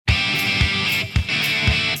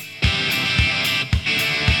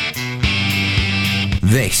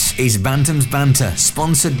This is Bantam's Banter,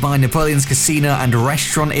 sponsored by Napoleon's Casino and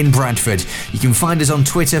Restaurant in Bradford. You can find us on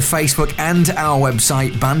Twitter, Facebook and our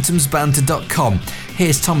website, bantamsbanter.com.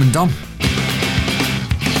 Here's Tom and Dom.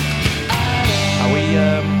 Are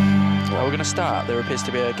we going to start? There appears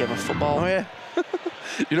to be a game of football. Oh yeah.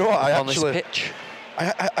 You know what? On this pitch.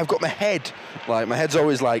 I've got my head. Like my head's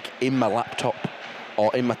always like in my laptop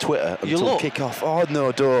or in my Twitter until kick off. Oh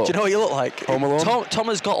no, don't. Do you know what you look like? Home Alone? Tom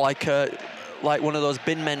has got like one of those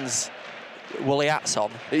bin men's woolly hats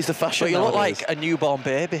on. It's the fashion. But you look nowadays. like a newborn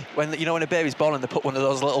baby. When a baby's born and they put one of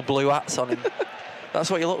those little blue hats on him.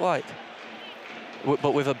 That's what you look like.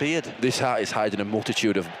 But with a beard. This hat is hiding a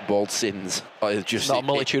multitude of bald sins. Not a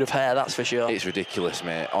multitude of hair, that's for sure. It's ridiculous,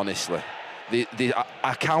 mate. Honestly,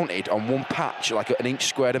 I counted on one patch, like an inch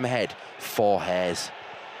squared of my head, 4 hairs.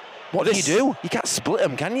 What do you do? You can't split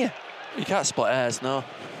them, can you? You can't split hairs, no.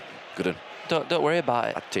 Good one. Don't worry about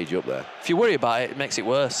it. I'd teed you up there. If you worry about it, it makes it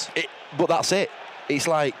worse. But that's it. It's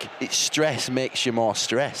like stress makes you more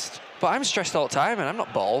stressed. But I'm stressed all the time, and I'm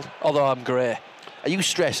not bald, although I'm grey. Are you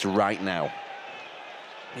stressed right now?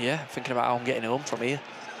 Yeah, thinking about how I'm getting home from here.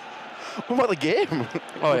 What about the game?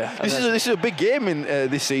 Oh yeah, This is a big game in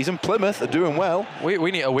this season. Plymouth are doing well.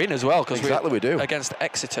 We need a win as well because we do. Against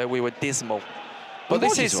Exeter we were dismal. But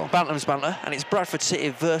this is Bantam's Banter, and it's Bradford City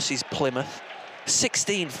versus Plymouth.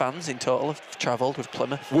 16 fans in total have travelled with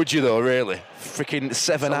Plymouth. Would you though, really? Freaking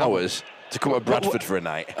 7 hours to come to Bradford for a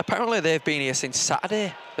night. Apparently they've been here since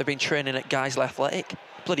Saturday. They've been training at Guiseley Athletic.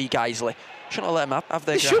 Bloody Guiseley. Shouldn't have let them have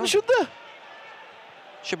their ground. Should they?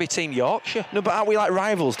 Should be Team Yorkshire. No, but aren't we like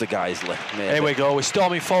rivals to Guiseley? Maybe? Here we go. We're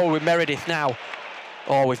storming forward with Meredith now.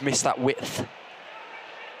 Oh, we've missed that width.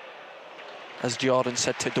 As Jordan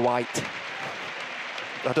said to Dwight.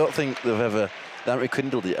 I don't think they haven't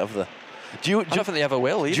rekindled it, have they? I don't think they ever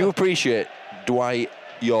will either. Do you appreciate Dwight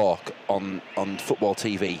York on football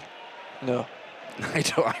TV? No. I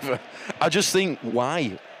don't either. I just think,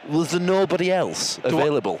 why? Was there nobody else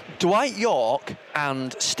available? Dwight York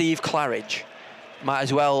and Steve Claridge might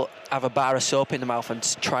as well have a bar of soap in the mouth and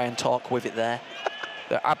try and talk with it there.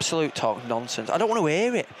 They're absolute talk nonsense. I don't want to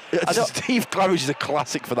hear it. Steve Claridge is a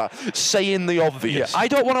classic for that. Saying the obvious. Yeah, I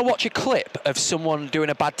don't want to watch a clip of someone doing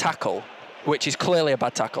a bad tackle, which is clearly a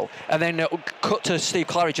bad tackle, and then cut to Steve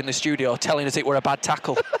Claridge in the studio telling us it were a bad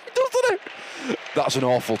tackle. Doesn't it? That's an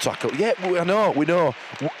awful tackle. Yeah, we know.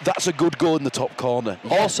 That's a good goal in the top corner.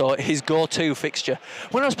 Yeah. Also, his go-to fixture.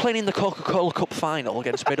 When I was playing in the Coca-Cola Cup final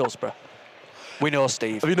against Middlesbrough, we know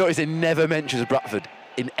Steve. Have you noticed he never mentions Bradford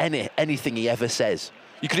in anything he ever says?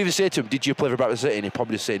 You could even say to him, did you play for Bradford City? And he'd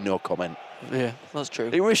probably say no comment. Yeah, that's true.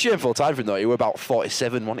 It was a shameful time for him, though. He was about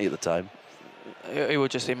 47, wasn't he, at the time? He would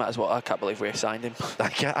just, he might as well. I can't believe we signed him. I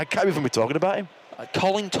can't even be talking about him.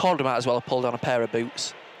 Colin Todd might as well have pulled on a pair of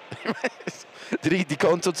boots. Did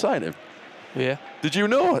Colin Todd sign him? Yeah. Did you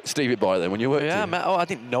know Stevie Boy then when you worked here? Yeah, I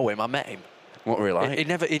didn't know him. I met him. What were he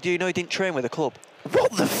like? Do you know he didn't train with the club?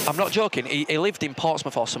 What the I'm not joking. He lived in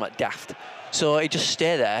Portsmouth or something daft. So he'd just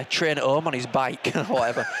stay there, train at home on his bike or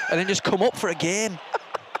whatever, and then just come up for a game.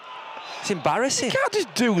 It's embarrassing. You can't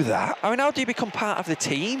just do that. I mean, how do you become part of the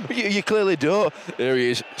team? You clearly don't. There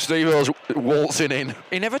he is. Steve Earls waltzing in.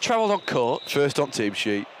 He never travelled on coach. First on team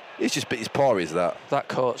sheet. It's just his poor, is that? That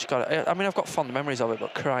coach got it. I mean, I've got fond memories of it,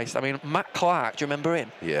 but Christ. I mean, Matt Clark, do you remember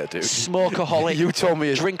him? Yeah, dude. Smokeaholic. You told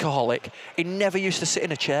me. Drinkaholic. He never used to sit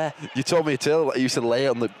in a chair. You told me a tale that he used to lay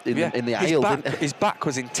on in the aisle, didn't he? His back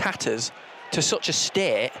was in tatters to such a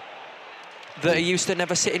state that he used to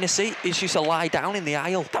never sit in a seat. He used to lie down in the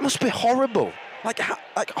aisle. That must be horrible. Like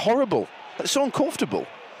horrible. That's so uncomfortable.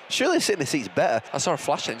 Surely sitting in a seat's better. I saw a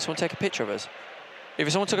flash then. Someone take a picture of us.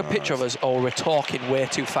 If someone took a picture of us, or we're talking way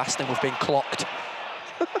too fast and we've been clocked.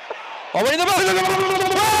 Oh, we're in the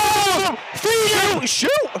back! Shoot!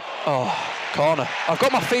 Oh, corner. I've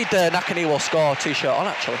got my feed there. Nakani will score t-shirt on,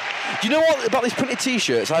 actually. Do you know what about these printed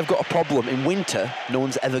t-shirts? I've got a problem. In winter, no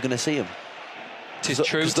one's ever going to see them. It is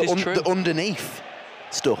true. The underneath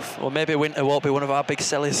stuff. Well, maybe winter won't be one of our big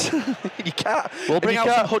sellers. You can't. We'll bring out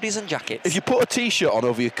some hoodies and jackets. If you put a t-shirt on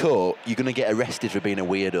over your coat, you're going to get arrested for being a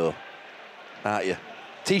weirdo, aren't you?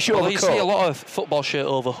 T-shirt over you coat. See a lot of football shirt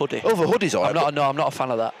over hoodie. Over hoodies, all right. I'm not a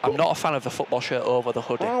fan of that. I'm not a fan of the football shirt over the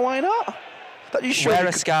hoodie. Well, why not? Wear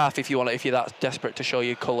a scarf if you want it, if you're that desperate to show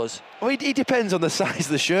your colours. Well, it depends on the size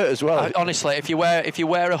of the shirt as well. Honestly, if you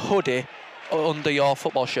wear a hoodie under your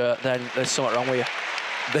football shirt, then there's something wrong with you.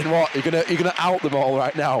 Then what? You're gonna out them all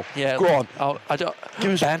right now? Yeah. Go on. I don't.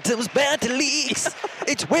 Bantam's Banter Leaks.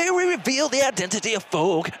 It's where we reveal the identity of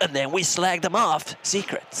folk and then we slag them off.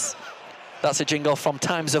 Secrets. That's a jingle from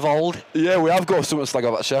times of old. Yeah, we have got something to slag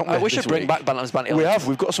off that, shan't we? We should this bring week? back Bantam's Banter. We have.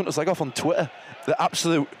 We've got something to slag off on Twitter. The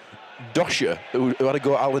absolute dosher who had to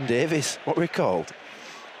go at Alan Davis. What were he called?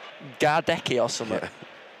 Gardecki or something. Yeah.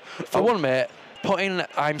 For one, mate, put in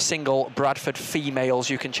I'm single Bradford females,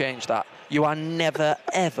 you can change that. You are never,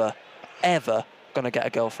 ever, ever going to get a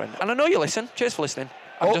girlfriend. And I know you listen. Cheers for listening.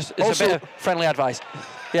 It's also, a bit of friendly advice.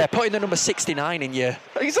 Yeah, put in the number 69 in you.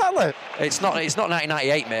 Exactly. It's not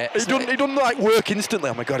 1998, mate. He done like work instantly.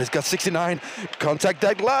 Oh my God, he's got 69. Contact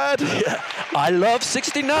that lad. Yeah. I love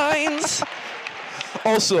 69s.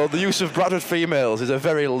 Also, the use of Bradford females is a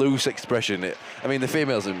very loose expression. I mean, the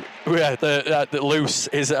females are... Yeah, the loose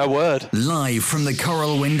is a word. Live from the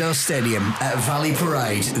Coral Window Stadium at Valley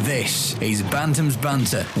Parade, this is Bantam's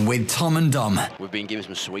Banter with Tom and Dom. We've been given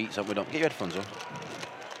some sweets, haven't we? Don't get your headphones on.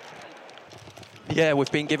 Yeah,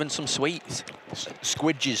 we've been given some sweets.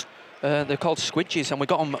 Squidges. They're called squidges, and we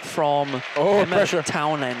got them from Emma pressure.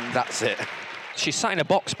 Townend. That's it. She sat in a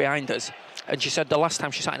box behind us, and she said the last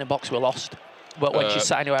time she sat in a box we lost. But when she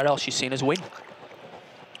sat anywhere else, she's seen us win.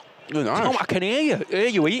 Oh, nice. Tom, I can hear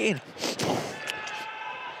you eating.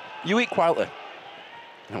 You eat quietly.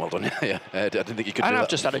 Oh, well done. Yeah, I didn't think you could do And that. I've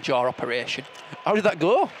just had a jaw operation. How did that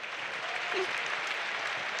go?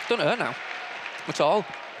 Don't hurt now. At all.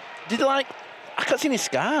 Did you like... I can't see any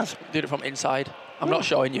scars. Did it from inside. I'm not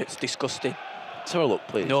showing you. It's disgusting. Let's have a look,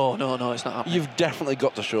 please. No, it's not happening. You've definitely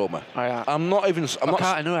got to show me. I I'm not even...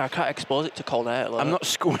 I can't expose it to cold air. Like I'm not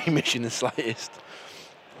squeamish in the slightest.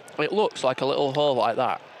 It looks like a little hole like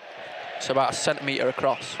that. It's about 1 centimetre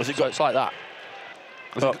across. Has it so got- it's like that.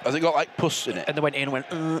 Has it got like pus in it? And they went in and went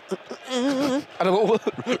And a little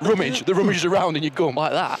rummage. The rummage is around in your gum.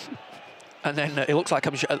 like that. And then it looks like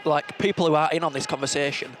like people who are in on this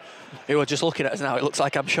conversation, who are just looking at us now, it looks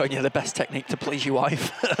like I'm showing you the best technique to please your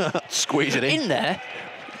wife. Squeeze it in. In there,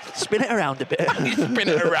 spin it around a bit. Spin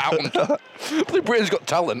it around. The Britain's Got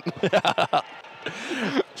Talent. Yeah,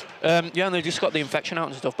 and they just got the infection out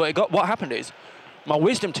and stuff. But what happened is, my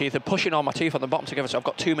wisdom teeth are pushing all my teeth on the bottom together, so I've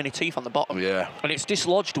got too many teeth on the bottom. Yeah. And it's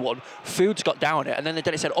dislodged one, food's got down it, and then the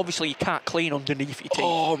dentist said, obviously you can't clean underneath your teeth.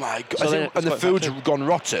 Oh my God. So then And the it's food's got gone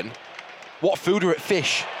rotten. What food are it?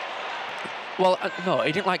 Fish? Well, no,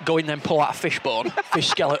 he didn't like go in there and pull out a fish bone, fish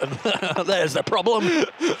skeleton. There's the problem.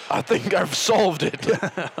 I think I've solved it.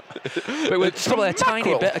 But it was It's probably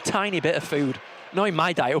mackerel. a tiny bit of food. No, in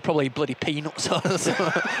my diet, it was probably bloody peanuts or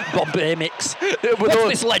Bombay mix. What's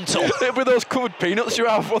this lentil? With those covered peanuts you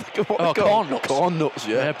have. What Oh, they called? corn nuts. Corn nuts,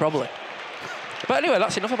 yeah. Yeah, probably. But anyway,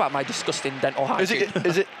 that's enough about my disgusting dental hygiene.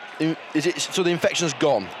 Is it? So the infection's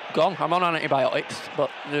gone. Gone. I'm on antibiotics, but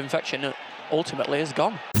the infection ultimately is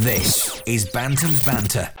gone. This is Bantam's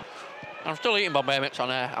Banter. I'm still eating Bombay mix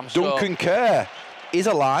on air. Duncan Kerr is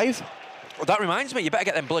alive. Well, that reminds me, you better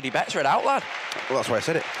get them bloody bets read out, lad. Well, that's why I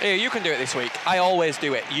said it. Here, you can do it this week. I always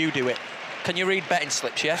do it. You do it. Can you read betting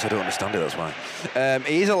slips, yeah? I don't understand it, that's why.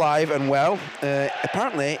 He is alive and well.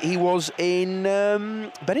 Apparently, he was in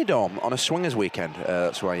Benidorm on a swingers weekend.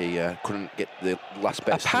 That's why he couldn't get the last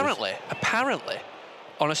bets. Apparently,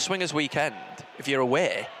 on a swingers weekend, if you're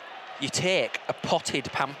away, you take a potted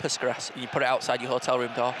pampas grass and you put it outside your hotel room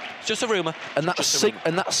door. It's just a rumour. And that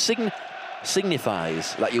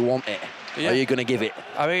signifies that you want it. Yeah. Are you going to give it?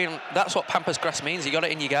 I mean, that's what pampas grass means. You got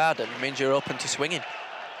it in your garden. It means you're open to swinging.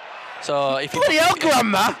 So if you... Bloody hell,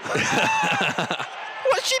 Grandma!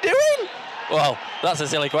 What's she doing? Well, that's a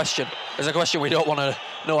silly question. It's a question we don't want to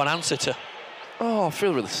know an answer to. Oh, I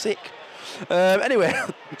feel really sick. Anyway.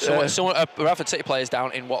 So Bradford City players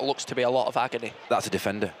down in what looks to be a lot of agony. That's a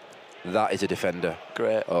defender. That is a defender.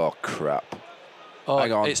 Great. Oh, crap. Oh,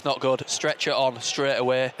 Hang on. it's not good. Stretcher on straight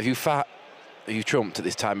away. Are you fat? Are you trumped at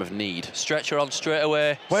this time of need? Stretcher on straight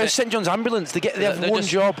away. Where's St John's ambulance? They have They're one just-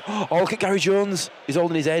 job. Oh, look at Gary Jones. He's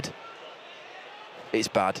holding his head. It's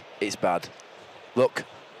bad. It's bad. Look,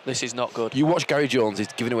 This is not good. you watch Gary Jones. He's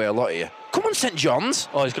giving away a lot here. Come on, St John's.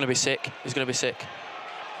 Oh, he's going to be sick. He's going to be sick.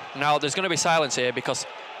 Now, there's going to be silence here because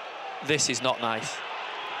this is not nice.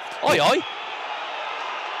 Oi, oi.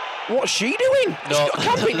 What's she doing? No, She's got a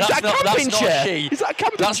camping, is that a camping that's chair? not she. Is that a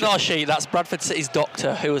camping That's chair? not she. That's Bradford City's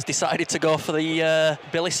doctor who has decided to go for the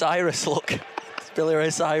Billy Cyrus look. It's Billy Ray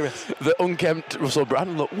Cyrus. The unkempt Russell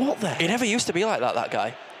Brand look. What the? He never used to be like that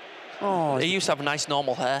guy. Oh, He used to have nice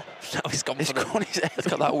normal hair. Now he's gone it's for the... gone his head. He's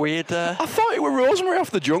got that weird... I thought it were Rosemary off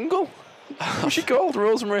the Jungle. What's she called?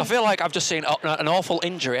 Rosemary? I feel like I've just seen an awful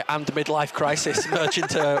injury and midlife crisis merge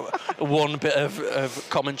into one bit of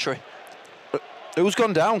commentary. Who's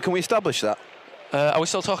gone down? Can we establish that? Are we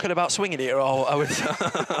still talking about swinging here, or are we...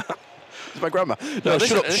 It's my grandma. No, this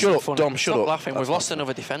shut is up, funny. Dom, shut Stop up. laughing. That's We've not lost funny.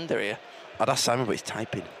 another defender here. I'd ask Simon, but he's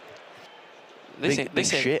typing. Big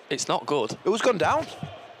shit. It's not good. Who's gone down?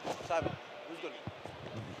 Simon.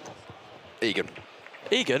 Egan.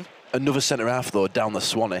 Egan? Another centre half though down the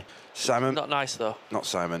Swanee. Simon. Not nice though. Not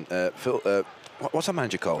Simon. Phil. What's our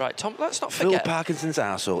manager called? Right, Tom. Let's not Phil forget. Parkinson's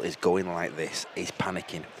arsehole is going like this. He's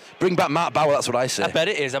panicking. Bring back Mark Bauer. That's what I say. I bet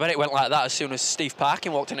it is. I bet it went like that as soon as Steve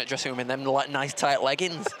Parkin walked in at dressing room in them nice tight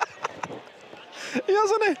leggings. He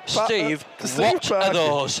hasn't he? Steve, what are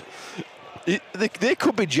those? They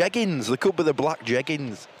could be jeggings. They could be the black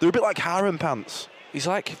jeggings. They're a bit like harem pants. He's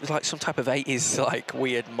like some type of 80s like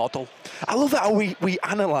weird model. I love that how we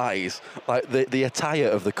analyse like the attire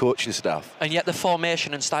of the coaching staff. And yet the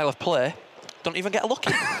formation and style of play don't even get a look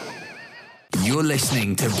in. You're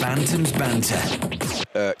listening to Bantam's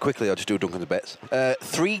Banter. Quickly, I'll just do Duncan's bets.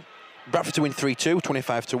 Bradford to win 3-2,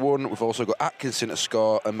 25-1. We've also got Atkinson to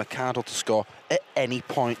score and McArdle to score at any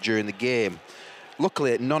point during the game.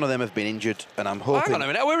 Luckily, none of them have been injured, and I'm hoping... Hang on a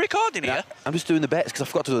minute, are we recording here? I'm just doing the bets, because I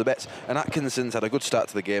forgot to do the bets. And Atkinson's had a good start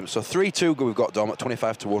to the game. So 3-2 we've got, Dom, at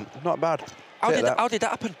 25-1. Not bad. How did that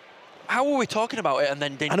happen? How were we talking about it and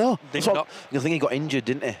then did I know. not? You think he got injured,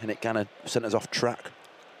 didn't he? And it kind of sent us off track.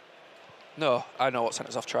 No, I know what sent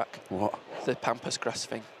us off track. What? The Pampas grass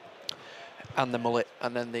thing. And the mullet,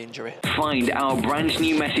 and then the injury. Find our brand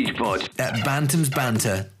new message board At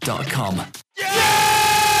bantamsbanter.com. Yes!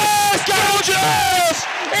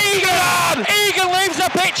 Egan leaves the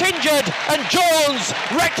pitch injured, and Jones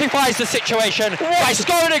rectifies the situation by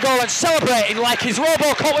scoring a goal and celebrating like he's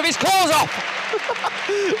Robocop with his clothes off.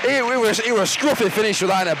 It was a scruffy finish with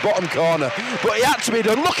that in a bottom corner, but he had to be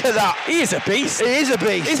done. Look at that. He is a beast. He is a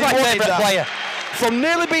beast. He's my favourite player. From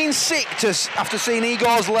nearly being sick to after seeing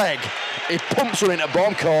Igor's leg, he pumps one into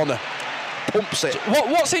bottom corner. Pumps it.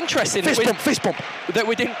 What's interesting Fist pump. that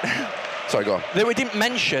we didn't Sorry, go on. that we didn't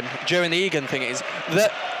mention during the Egan thing is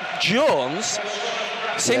that Jones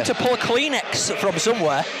seemed to pull a Kleenex from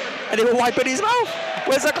somewhere and he was wiping his mouth.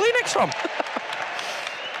 Where's that Kleenex from?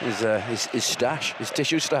 His stash, his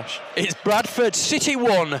tissue stash. It's Bradford City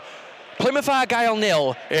 1, Plymouth Argyle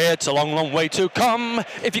 0. It's a long, long way to come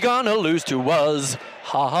if you're gonna lose to us.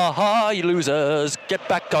 Ha ha ha, you losers. Get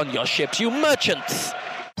back on your ships, you merchants.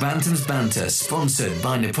 Bantam's Banter, sponsored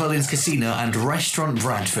by Napoleon's Casino and Restaurant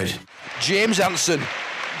Bradford. James Hansen,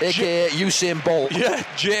 a.k.a. Usain Bolt. Yeah,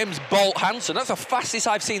 James Bolt Hansen. That's the fastest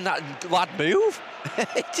I've seen that lad move.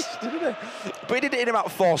 But he did it in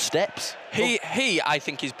about 4 steps. He, I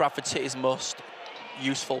think, is Bradford City's most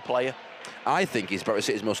useful player. I think he's Bradford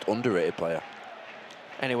City's most underrated player.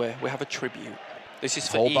 Anyway, we have a tribute. This is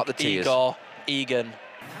for Hold back the tears. Igor Egan.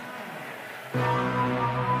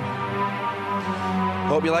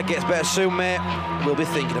 Hope your leg gets better soon, mate. We'll be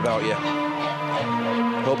thinking about you.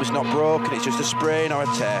 Hope it's not broken, it's just a sprain or a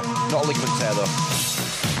tear. Not a ligament tear, though.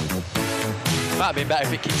 Might have been better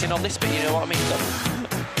if it kicked in on this bit, you know what I mean, Dom?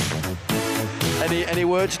 Any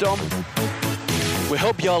words, Dom? We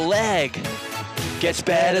hope your leg gets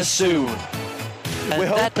better soon. We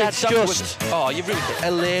hope it's just Oh, you've ruined it.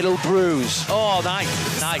 a little bruise. Oh, nice.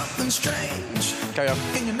 Carry on.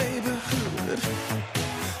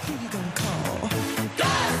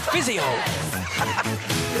 Physio.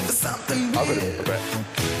 I've got it.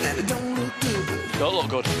 Don't look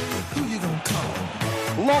good.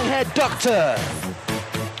 Longhead Doctor.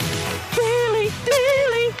 Billy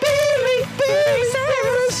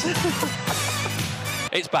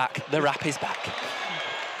It's back. The rap is back.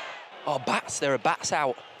 Oh, bats. There are bats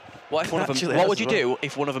out. What if one of them? Actually, What would you that's do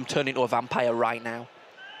if one of them turned into a vampire right now?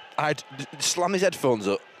 I'd slam his headphones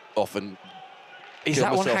off and... Is kill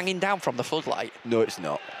that one myself. hanging down from the floodlight? No, it's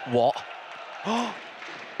not. What?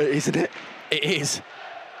 Isn't it? It is.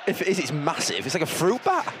 If it is, it's massive. It's like a fruit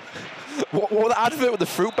bat. What that advert with the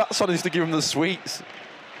fruit bats on is to give them the sweets?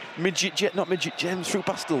 Not midget gems, fruit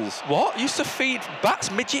pastels. What? Used to feed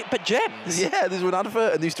bats midget but gems? Yeah, there's an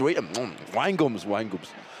advert and they used to eat them. Wine gums.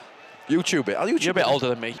 YouTube it. I'll YouTube You're a bit it. older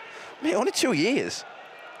than me. Mate, only 2 years.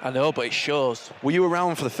 I know, but it shows. Were you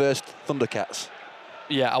around for the first Thundercats?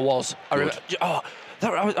 Yeah, I was. I Good.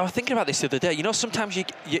 was thinking about this the other day. You know, sometimes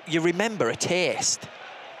you remember a taste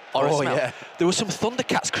or a Oh, smell. yeah. There was some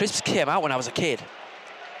Thundercats crisps came out when I was a kid.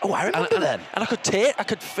 Oh, I remember then. And I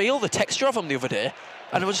could feel the texture of them the other day.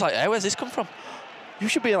 And I was like, hey, where's this come from? You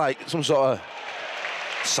should be like some sort of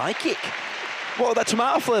psychic. What, that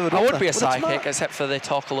tomato flavour? I would be a psychic, except for they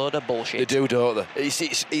talk a load of bullshit. They do, don't they?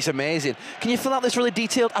 It's amazing. Can you fill out this really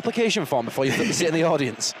detailed application form before you sit in the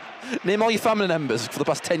audience? Name all your family members for the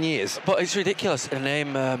past 10 years. But it's ridiculous. A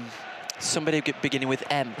name, somebody beginning with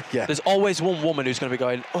M. Yeah. There's always one woman who's going to be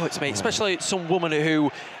going, oh, it's me. Especially some woman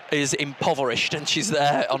who is impoverished and she's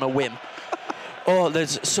there on a whim. Oh,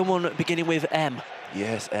 there's someone beginning with M.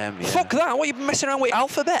 Yes, yeah. Fuck that. What are you messing around with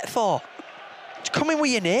alphabet for? Just come in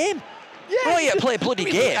with your name. Yeah, We're not here to play bloody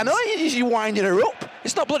games. I know you're winding her up.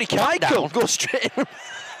 It's not bloody Michael, countdown. go straight in.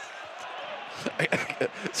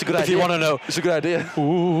 It's a good idea. If you want to know. It's a good idea.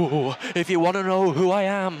 Ooh, if you want to know who I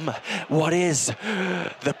am, what is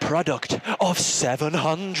the product of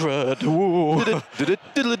 700? Ooh.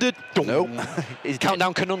 No.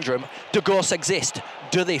 Countdown conundrum. Do ghosts exist?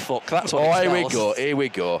 Do they fuck? That's what it here we spells. go. Here we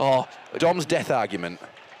go. Oh. Dom's death argument.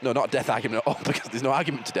 No, not death argument at all, because there's no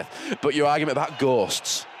argument to death. But your argument about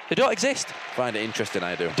ghosts. They don't exist. Find it interesting,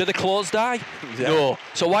 I do. Do the clothes die? Yeah. No.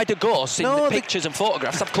 So why do ghosts in the they- pictures and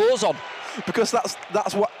photographs have clothes on? Because that's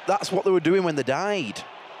what they were doing when they died.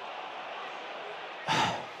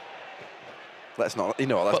 Let's not,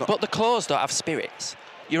 But the clothes don't have spirits.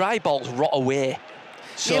 Your eyeballs rot away.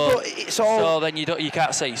 So, Yeah, but it's all- so then you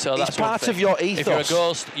can't see. So that's one part thing. of your If you're a ethos.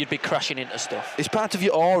 ghost, you'd be crashing into stuff. It's part of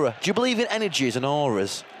your aura. Do you believe in energies and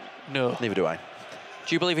auras? No. Neither do I.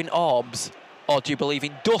 Do you believe in orbs? Or do you believe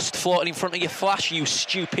in dust floating in front of your flash, you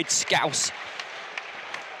stupid scouse?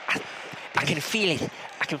 I can feel it.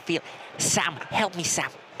 I can feel. Sam, help me, Sam.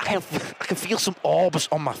 Help me. I can feel some orbs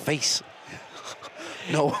on my face.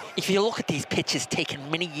 No. If you look at these pictures taken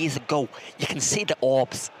many years ago, you can see the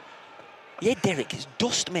orbs. Yeah, Derek, it's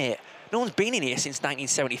dust, mate. No one's been in here since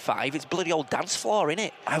 1975. It's bloody old dance floor,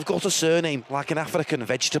 innit? I've got a surname like an African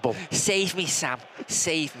vegetable. Save me, Sam.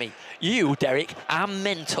 Save me. You, Derek, I'm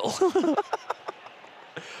mental.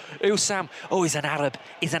 Who's Sam? Oh, he's an Arab.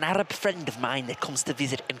 He's an Arab friend of mine that comes to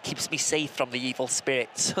visit and keeps me safe from the evil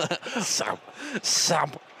spirits. Sam.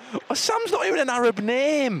 Oh, Sam's not even an Arab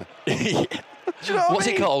name. Do you know what What's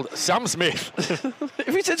I he mean? called? Sam Smith.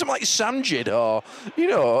 If he said something like Samjid or,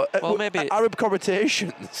 Well, maybe- Arab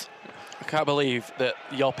connotations. I can't believe that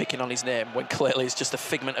you're picking on his name when clearly it's just a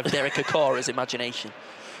figment of Derek Akora's imagination.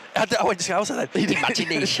 I went to Scouse, I said,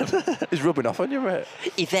 Imagination. He's rubbing off on you, mate.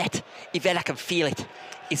 Yvette, I can feel it.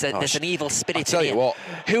 There's an evil spirit I'll tell in you here.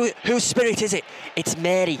 what. Whose spirit is it? It's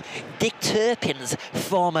Mary, Dick Turpin's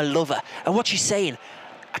former lover. And what she's saying,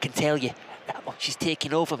 I can tell you. She's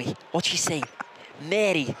taking over me. What's she saying?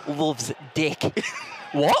 Mary loves Dick.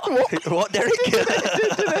 What? What, Derek?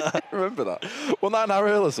 Remember that? Wasn't that an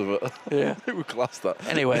hour or something? Yeah. We classed that.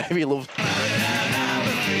 Anyway. Maybe he loves...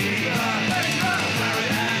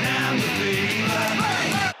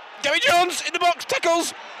 Gary Jones in the box,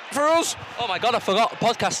 tackles for us. Oh my God, I forgot.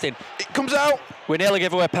 Podcasting. It comes out. We nearly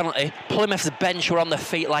gave away a penalty. Plymouth's bench were on their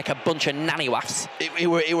feet like a bunch of nanny waffs. It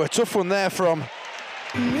were a tough one there from...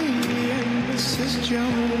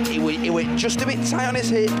 He went just a bit tight on his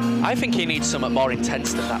hip. I think he needs something more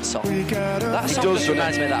intense than that song. That song does, just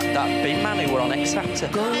reminds me of that big man who were on X Factor.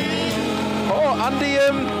 Oh, Andy...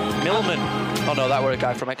 Millman. Oh no, that were a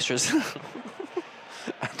guy from Extras.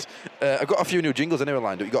 I've got a few new jingles anyway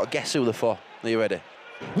lined up. You've got to guess who they're for. Are you ready?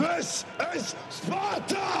 This is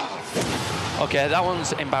Sparta! Okay, that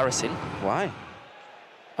one's embarrassing. Why?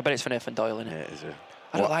 I bet it's for Nathan Doyle, innit? Yeah, it is.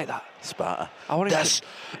 I don't like that. Sparta. I want him This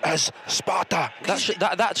is Sparta.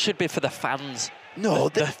 That should be for the fans. No,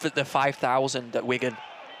 the 5,000 at Wigan.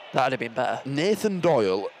 That'd have been better. Nathan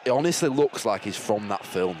Doyle, it honestly looks like he's from that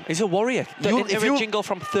film. He's a warrior. Isn't if there you- a jingle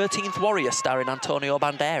from 13th Warrior starring Antonio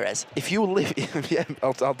Banderas? If you lift, yeah,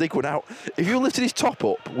 I'll dig one out. If you lifted his top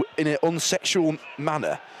up in an unsexual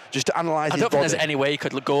manner, just to analyse I his don't think body, there's any way he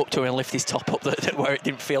could go up to him and lift his top up where it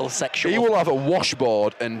didn't feel sexual. he will have a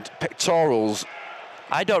washboard and pectorals.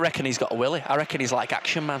 I don't reckon he's got a willy. I reckon he's like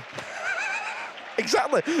Action Man.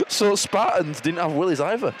 Exactly. So Spartans didn't have willies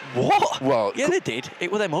either. What? Well, yeah, they did.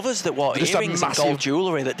 It were them others that wore They just had earrings and massive- gold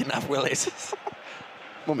jewellery that didn't have willies.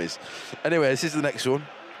 Mummies. Anyway, this is the next one.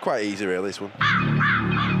 Quite easy, really, this one.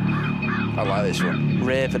 I like this one.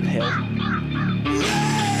 Ravenhill.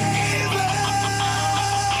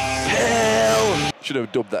 Hell! Should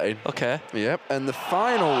have dubbed that in. Okay. Yep. And the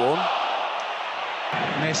final one.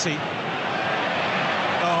 Messi.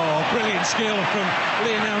 Oh, brilliant skill from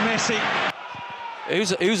Lionel Messi.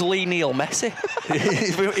 Who's Lee Neal Messi?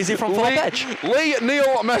 Is he from Fort Edge? Lee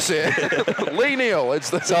Neal Messi. Lee Neal. It's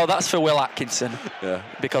the. So that's for Will Atkinson. Yeah.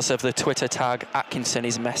 Because of the Twitter tag Atkinson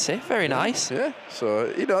is Messi. Very nice. Yeah. So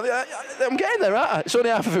I'm getting there, aren't I? It's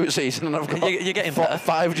only half of the season, and I've got. You're getting better.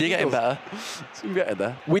 5 You're getting jingles. better. I'm getting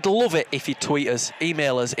there. We'd love it if you tweet us,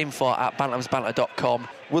 email us, info@bantamsbanter.com.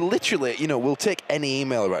 We'll literally, we'll take any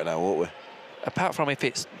email right now, won't we? Apart from if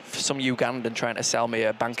it's some Ugandan trying to sell me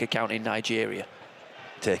a bank account in Nigeria.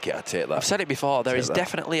 Take it. I take that. I've said it before, there Take is that.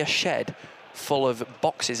 definitely a shed full of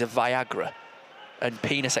boxes of Viagra and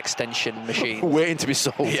penis extension machines. Waiting to be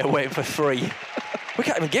sold. Yeah, waiting for free. We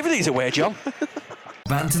can't even give these away, John.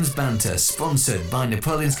 Bantam's Banter, sponsored by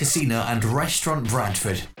Napoleon's Casino and Restaurant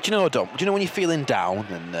Bradford. Do you know, Dom? Do you know when you're feeling down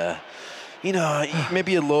and,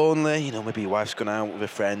 maybe you're lonely, maybe your wife's gone out with her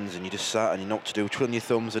friends and you just sat and you know what to do, twiddling your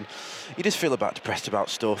thumbs, and you just feel depressed about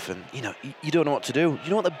stuff and, you don't know what to do. You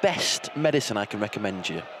know what the best medicine I can recommend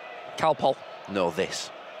you? Calpol. No,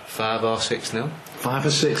 this. 5 or 6-0. 5 or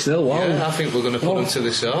 6-0, wow. Yeah, I think we're going to put them to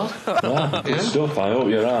the sword. Wow, good stuff. I hope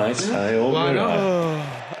you're right. Why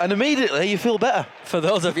not? And immediately you feel better. For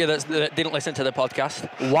those of you that didn't listen to the podcast,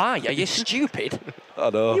 why? Are you stupid? I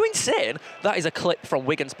know. Are you insane? That is a clip from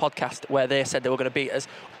Wigan's podcast where they said they were going to beat us.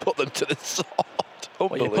 Put them to the sword.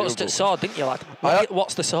 Well, you put us to the sword, didn't you, lad?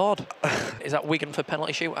 What's the sword? Is that Wigan for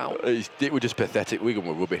penalty shootout? It was just pathetic. Wigan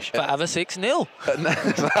were rubbish. 5 or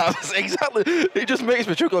 6-0. Exactly. It just makes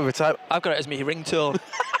me chuckle every time. I've got it as my ringtone.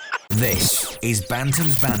 This is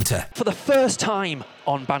Bantam's Banter. For the first time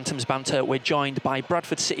on Bantam's Banter, we're joined by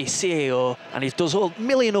Bradford City CAO, and he does a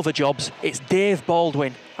million other jobs. It's Dave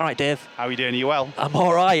Baldwin. All right, Dave. How are you doing? Are you well? I'm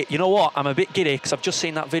all right. You know what? I'm a bit giddy because I've just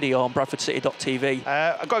seen that video on BradfordCity.tv.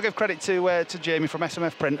 I've got to give credit to Jamie from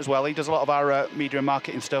SMF Print as well. He does a lot of our media and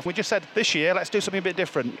marketing stuff. We just said this year, let's do something a bit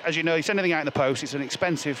different. As you know, you send anything out in the post, it's an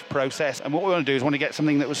expensive process, and what we want to do is want to get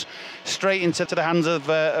something that was straight into the hands of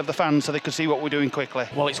the fans so they could see what we're doing quickly.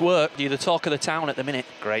 Well, it's worked. You're the talk of the town at the minute.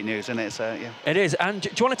 Great news, isn't it? So, yeah. It is. And do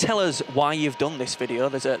you want to tell us why you've done this video?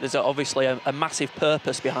 There's obviously a massive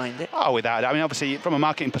purpose behind it. Oh, without it. I mean, obviously, from a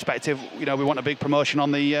marketing perspective, we want a big promotion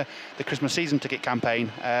on the Christmas season ticket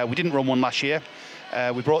campaign. We didn't run one last year.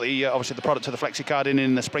 We brought obviously the product to the FlexiCard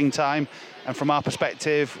in the springtime, and from our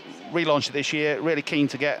perspective, relaunched it this year. Really keen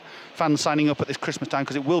to get fans signing up at this Christmas time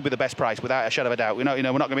because it will be the best price without a shadow of a doubt. We're not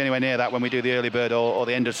going to be anywhere near that when we do the early bird or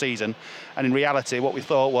the end of season. And in reality, what we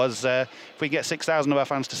thought was if we get 6,000 of our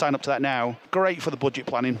fans to sign up to that now, great for the budget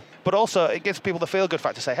planning. But also it gives people the feel-good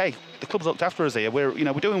factor to say, hey, the club's looked after us here. We're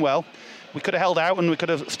doing well. We could have held out and we could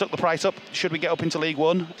have stuck the price up should we get up into League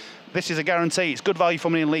One. This is a guarantee. It's good value for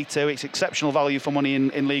money in League Two. It's exceptional value for money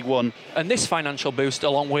in League One. And this financial boost,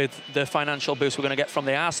 along with the financial boost we're going to get from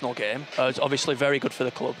the Arsenal game, is obviously very good for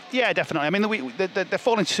the club. Yeah, definitely. I mean, they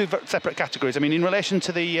fall into two separate categories. I mean, in relation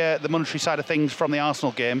to the monetary side of things from the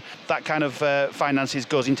Arsenal game, that kind of finances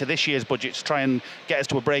goes into this year's budget to try and get us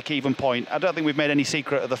to a break-even point. I don't think we've made any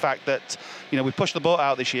secret of the fact that we pushed the boat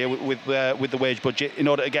out this year with the wage budget in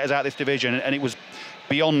order to get us out of this division, and it was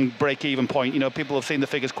beyond break-even point. People have seen the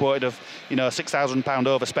figures quoted of £6,000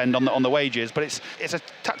 overspend on the wages, but it's a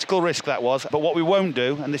tactical risk that was. But what we won't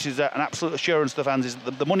do, and this is an absolute assurance to the fans, is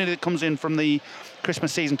the money that comes in from the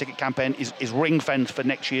Christmas season ticket campaign is ring-fenced for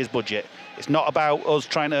next year's budget. It's not about us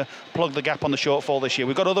trying to plug the gap on the shortfall this year.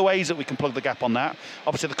 We've got other ways that we can plug the gap on that.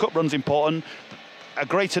 Obviously, the cup run's important. A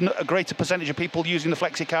greater percentage of people using the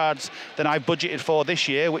flexi cards than I've budgeted for this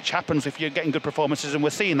year, which happens if you're getting good performances, and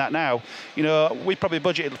we're seeing that now. We probably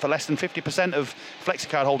budgeted for less than 50% of flexi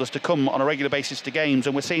card holders to come on a regular basis to games,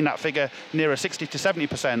 and we're seeing that figure nearer 60 to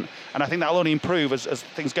 70%, and I think that'll only improve as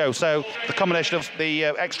things go. So the combination of the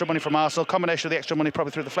extra money from Arsenal, combination of the extra money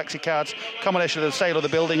probably through the flexi cards, combination of the sale of the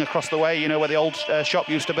building across the way, where the old shop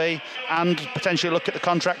used to be, and potentially look at the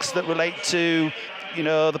contracts that relate to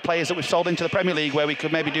the players that we've sold into the Premier League, where we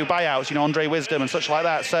could maybe do buyouts, Andre Wisdom and such like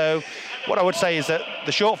that. So what I would say is that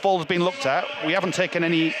the shortfall has been looked at. We haven't taken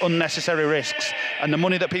any unnecessary risks, and the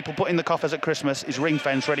money that people put in the coffers at Christmas is ring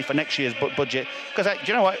fence ready for next year's budget. Because do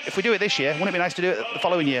you know what? If we do it this year, wouldn't it be nice to do it the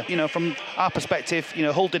following year? From our perspective,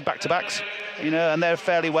 Hull did back-to-backs, and they're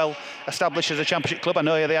fairly well established as a Championship club. I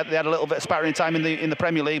know they had a little bit of sparring time in the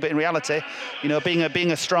Premier League, but in reality,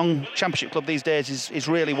 being a strong Championship club these days is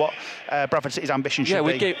really what Bradford City's ambition should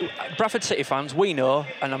be. Bradford City fans, we know,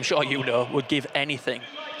 and I'm sure you know, would give anything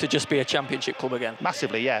to just be a Championship club again.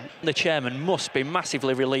 Massively, yeah. The chairman must be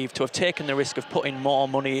massively relieved to have taken the risk of putting more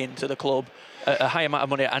money into the club, a high amount of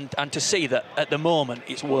money, and to see that at the moment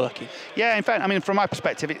it's working. Yeah, in fact, I mean, from my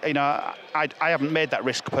perspective, I haven't made that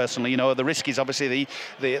risk personally. The risk is obviously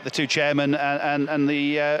the two chairmen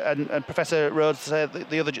and Professor Rhodes,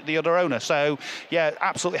 the other owner. So yeah,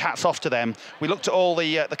 absolutely hats off to them. We looked at all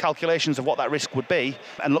the calculations of what that risk would be,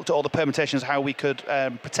 and looked at all the permutations how we could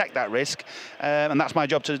protect that risk, and that's my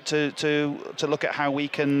job to look at how we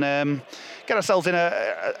can get ourselves in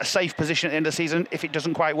a safe position at the end of the season if it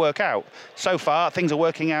doesn't quite work out. So far, things are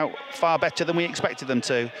working out far better than we expected them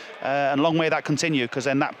to, and long may that continue, because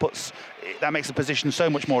then that puts that makes the position so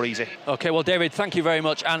much more easy. Okay, well, David, thank you very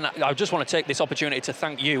much. And I just want to take this opportunity to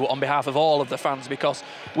thank you on behalf of all of the fans, because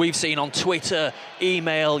we've seen on Twitter,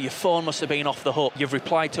 email, your phone must have been off the hook. You've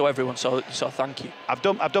replied to everyone, so thank you. I've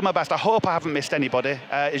done my best. I hope I haven't missed anybody.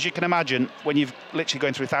 As you can imagine, when you've literally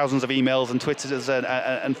going through thousands of emails and Twitters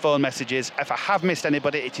and phone messages, if I have missed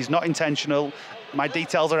anybody, it is not intentional. My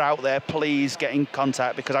details are out there. Please get in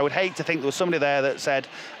contact, because I would hate to think there was somebody there that said,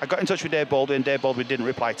 I got in touch with Dave Baldwin and Dave Baldwin didn't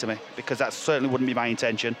reply to me, because that certainly wouldn't be my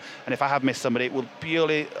intention. And if I have missed somebody, it will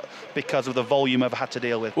purely because of the volume I've had to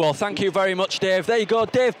deal with. Well, thank you very much, Dave. There you go,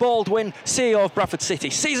 Dave Baldwin, CEO of Bradford City.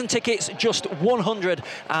 Season tickets, just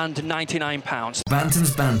 £199.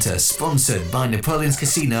 Bantam's Banter, sponsored by Napoleon's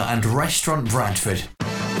Casino and Restaurant Bradford.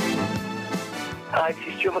 Hi,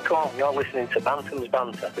 this is Joe McCall. You're listening to Bantam's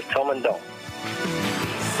Banter with Tom and Dom.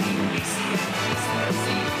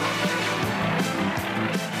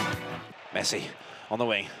 Messi on the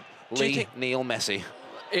wing. Neil Messi.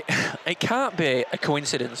 It can't be a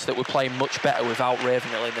coincidence that we're playing much better without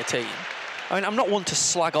Ravenhill in the team. I mean, I'm not one to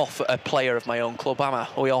slag off a player of my own club, am I?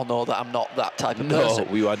 We all know that I'm not that type of person.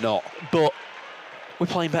 No, we are not. But we're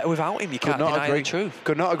playing better without him. You can't deny the truth.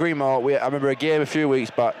 Could not agree more. I remember a game a few weeks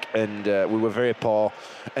back, and we were very poor.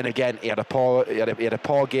 And again, he had a poor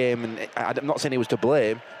game, and I'm not saying he was to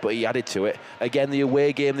blame, but he added to it. Again, the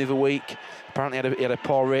away game the other week, apparently he had a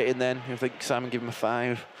poor rating then. I think Simon gave him a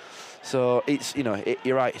 5. So it's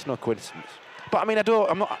you're right. It's no coincidence. But I mean,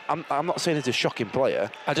 I'm not saying he's a shocking player.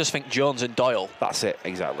 I just think Jones and Doyle. That's it,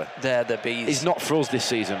 exactly. They're the bees. He's not for us this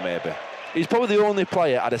season, maybe. He's probably the only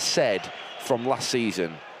player I'd have said from last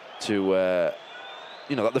season to, that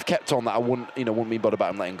they've kept on that I wouldn't be bothered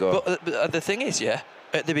about him letting go. But the thing is,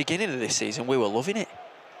 at the beginning of this season, we were loving it.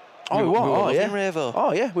 We were loving yeah. Ravo.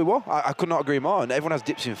 Oh, yeah, we were. I could not agree more. And everyone has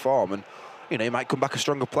dips in form, and he might come back a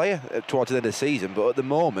stronger player towards the end of the season. But at the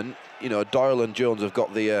moment, Doyle and Jones have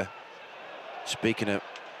got the. Speaking of,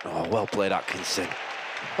 well played, Atkinson.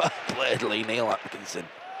 Well played, Lee Neil Atkinson.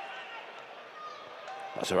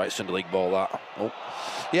 That's a right Sunday League ball, that. Oh,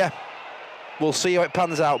 yeah. We'll see how it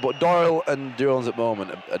pans out, but Doyle and Jones at the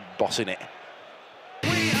moment are bossing it.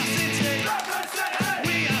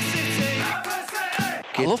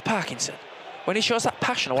 I love Parkinson. When he shows that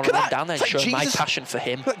passion, I want to run down there and show my passion for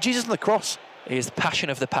him. Look, Jesus on the cross. He is the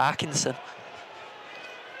passion of the Parkinson.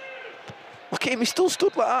 Look at him, he still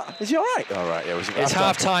stood like that. Is he all right? All right, yeah. It's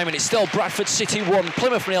half-time and it's still Bradford City 1,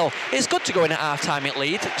 Plymouth 0. It's good to go in at half-time at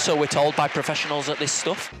lead, so we're told by professionals at this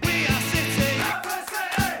stuff.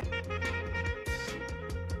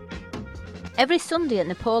 Every Sunday at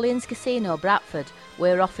Napoleon's Casino, Bradford,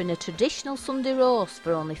 we're offering a traditional Sunday roast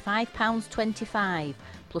for only £5.25,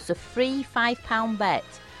 plus a free £5 bet.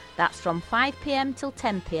 That's from 5 p.m. till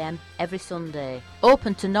 10 p.m. every Sunday.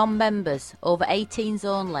 Open to non-members, over 18s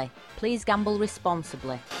only. Please gamble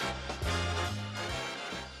responsibly.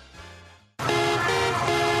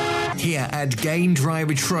 Here at Gain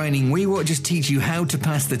Driver Training, we won't just teach you how to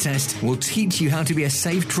pass the test, we'll teach you how to be a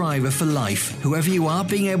safe driver for life. Whoever you are,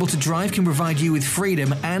 being able to drive can provide you with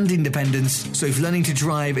freedom and independence. So if learning to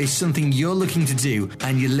drive is something you're looking to do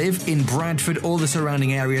and you live in Bradford or the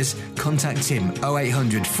surrounding areas, contact him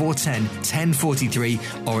 0800 410 1043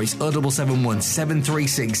 or it's 0771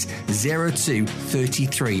 736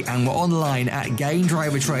 0233, and we're online at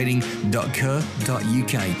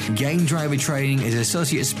gaindrivertraining.co.uk. Gain Driver Training is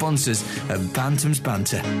associate sponsor of Bantam's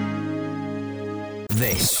Banter.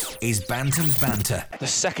 This is Bantam's Banter. The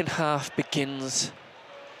second half begins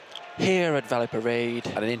here at Valley Parade.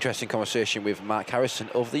 And an interesting conversation with Mark Harrison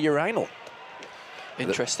of the urinal.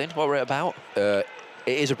 Interesting. What were it about? It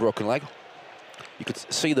is a broken leg. You could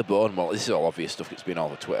see the bone. Well, this is all obvious stuff that's been all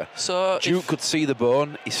over Twitter. So Duke could see the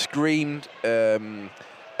bone. He screamed, and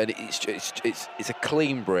it's a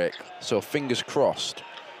clean break. So fingers crossed.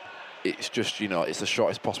 It's just, it's the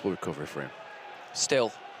shortest possible recovery for him.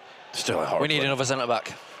 Still a horrible. We need another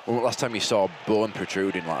centre-back. When was the last time you saw a bone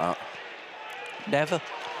protruding like that? Never.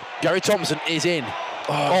 Gary Thompson is in.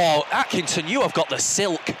 Oh, Atkinson, you have got the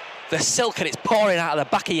silk. The silk, and it's pouring out of the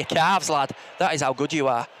back of your calves, lad. That is how good you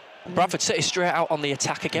are. Bradford City straight out on the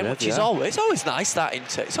attack again, which is always nice, that,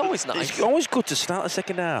 isn't it? It's always nice. It's always good to start the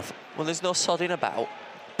second half. When there's no sodding about.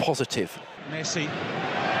 Positive. Messi.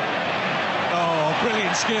 Oh,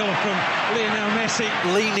 brilliant skill from Lionel Messi.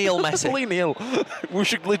 Lee Neil Messi. Lee Neil. We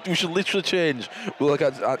should literally change. We'll look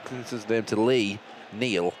at Atkinson's name to Lee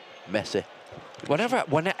Neil Messi. Whenever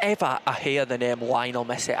I hear the name Lionel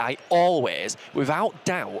Messi, I always, without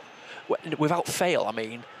doubt, without fail,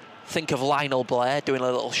 think of Lionel Blair doing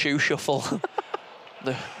a little shoe shuffle.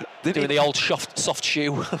 doing the old soft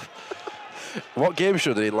shoe. What game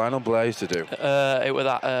show did Lionel Blair used to do? It was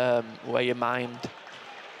that where you mimed.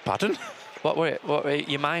 Pardon? What were it?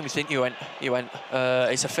 You mimed, didn't you? You went.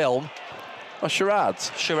 It's a film. Oh,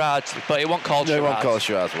 charades. Charades, but it wasn't called No, charades. it wasn't called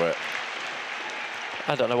charades, were it?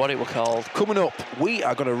 I don't know what it was called. Coming up, we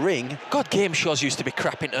are going to ring. God, game shows used to be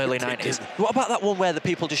crap in early 90s. What about that one where the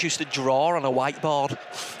people just used to draw on a whiteboard?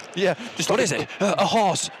 Yeah. Just what is it? A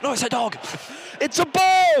horse. No, it's a dog. It's a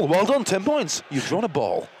ball. Well done, 10 points. You've drawn a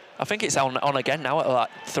ball. I think it's on again now at like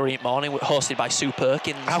 3 in the morning, hosted by Sue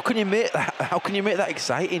Perkins. How can you make that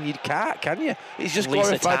exciting? You can't, can you? It's just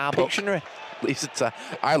Lisa glorified Tarbuck. Pictionary. Lisa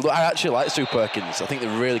I actually like Sue Perkins. I think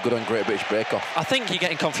they're really good on Great British Bake Off. I think you're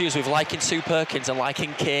getting confused with liking Sue Perkins and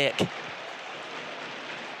liking cake.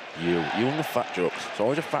 You and the fat jokes. It's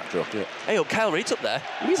always a fat joke, isn't it? Hey, look, Kyle Reed's up there.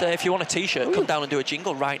 So if you want a T-shirt, come down and do a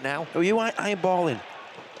jingle right now. Who are you eyeballing?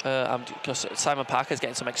 Because Simon Parker's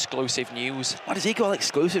getting some exclusive news. Why does he call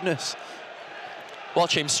exclusiveness?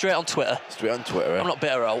 Watch him straight on Twitter. Straight on Twitter, I'm not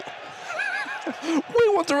bitter out. We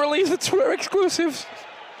want to release the Twitter exclusives.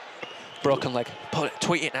 Broken leg.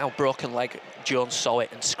 Tweet it now. Broken leg. Jones saw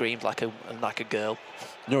it and screamed like a girl.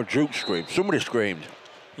 No, Duke screamed. Somebody screamed.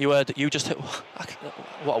 You just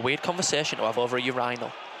what a weird conversation to have over a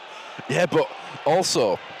urinal. Yeah, but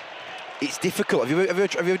also it's difficult. Have you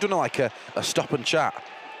ever done like a stop and chat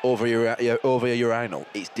over your urinal?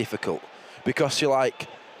 It's difficult because you're like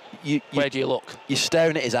where do you look? You're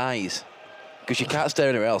staring at his eyes because you can't stare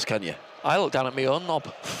anywhere else, can you? I look down at my own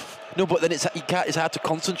knob. No, but then it's hard to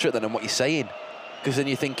concentrate then on what you're saying. Because then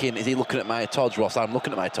you're thinking, is he looking at my Todge whilst I'm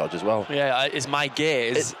looking at my Todge as well? Yeah, is my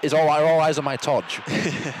gaze... Is all eyes on my Todge?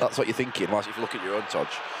 That's what you're thinking, whilst if you look at your own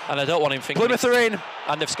Todge. And I don't want him thinking... Plymouth are in.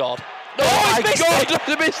 And they've scored. Oh my God,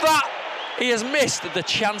 they missed that! He has missed the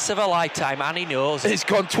chance of a lifetime, and he knows. It's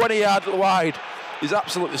gone 20 yards wide. He's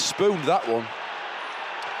absolutely spooned that one.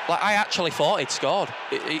 Like, I actually thought he'd scored.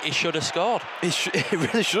 He should have scored. He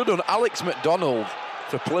really should have done. Alex McDonald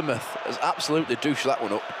for Plymouth has absolutely douched that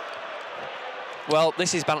one up. Well,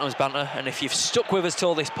 this is Bantam's Banter, and if you've stuck with us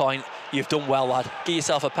till this point, you've done well, lad. Give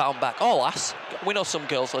yourself a pat on the back. Oh, lass, we know some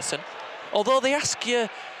girls listen. Although they ask you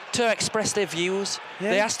to express their views,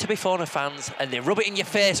 they ask to be Fauna fans, and they rub it in your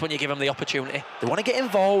face when you give them the opportunity. They want to get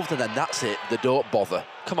involved, and then that's it. They don't bother.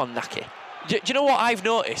 Come on, Naki. Do you know what I've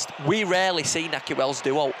noticed? We rarely see Naki Wells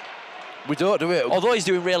duo. We don't do it. Although he's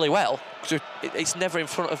doing really well, it's never in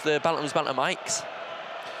front of the Bantam's Banter mics.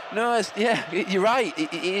 No, you're right.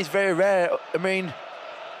 It is very rare. I mean,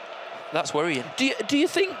 that's worrying. Do you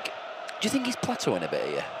think he's plateauing a bit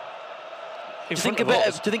here? Do you think a bit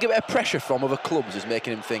of pressure from other clubs is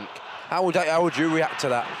making him think? How would you react to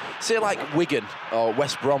that? Say like Wigan or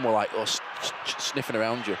West Brom were like sniffing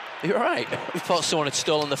around you. Are you all right? We thought someone had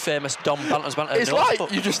stolen the famous Dom Bantam's Banter. It's like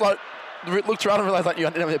you just like looked around and realised like you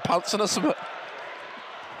hadn't any pants on or something.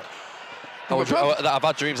 I've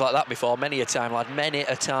had dreams like that before, many a time, lad, many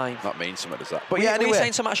a time. That means something, does that? But But yeah, anyway. were you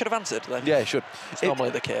saying something I should have answered then? Yeah, you should. It's normally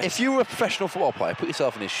the case. If you were a professional football player, put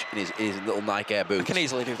yourself in his little Nike Air boots. I can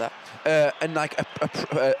easily do that. And like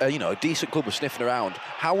a decent club was sniffing around.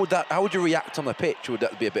 How would you react on the pitch? Would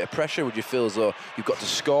that be a bit of pressure? Would you feel as though you've got to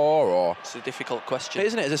score? Or it's a difficult question,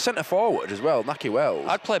 isn't it? As a centre forward as well, Naki Wells.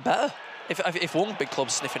 I'd play better. If one big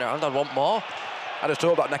club's sniffing around, I'd want more. I just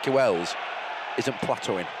hope that Naki Wells isn't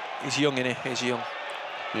plateauing. He's young, isn't he? He's young.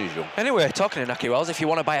 He's young. Anyway, talking to Naki Wells, if you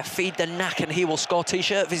want to buy a Feed the Knack and He Will Score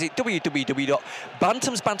t-shirt, visit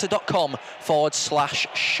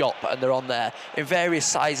www.bantamsbanter.com/shop, and they're on there in various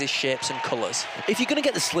sizes, shapes and colours. If you're going to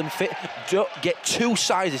get the slim fit, don't get 2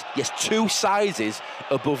 sizes. Yes, 2 sizes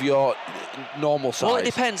above your normal size. Well, it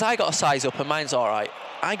depends. I got a size up and mine's all right.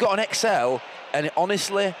 I got an XL, and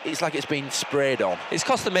honestly, it's like it's been sprayed on. It's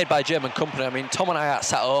because they're made by a German company. I mean, Tom and I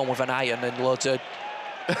sat at home with an iron and loads of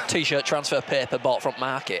T-shirt transfer paper bought from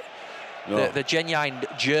market. No. The genuine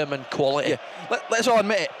German quality. Yeah. Let's all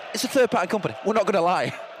admit it. It's a third-party company. We're not going to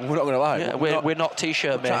lie. Yeah, we're not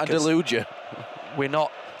T-shirt makers. Trying to delude you. We're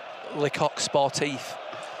not Lecoq Sportif.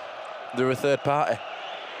 They're a third party.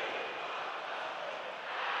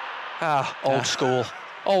 Old school.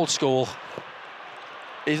 Old school.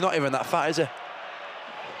 He's not even that fat, is he?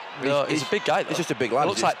 No, he's a big guy, though. He's just a big lad. He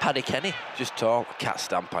looks like Paddy Kenny. Just tall. I can't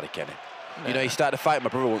stand Paddy Kenny. No. You know, he started a fight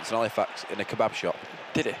with my brother once in Halifax in a kebab shop.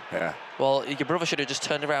 Did he? Yeah. Well, your brother should have just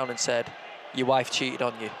turned around and said, your wife cheated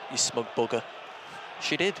on you, you smug bugger.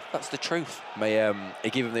 She did. That's the truth. He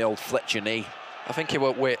gave him the old Fletcher knee. I think he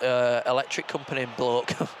worked with electric company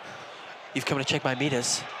bloke. You've come to check my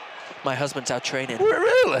meters. My husband's out training.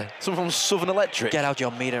 Really? Someone from Southern Electric? Get out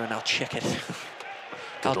your meter and I'll check it.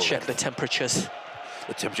 I'll check the temperatures.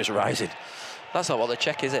 The temperature's rising. That's not what they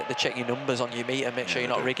check, is it? They check your numbers on your meter, make sure you're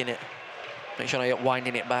not rigging it. Make sure you're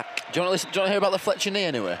winding it back. Do you want to hear about the Fletcher knee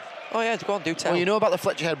anyway? Oh yeah, go on, do tell. Well, you know about the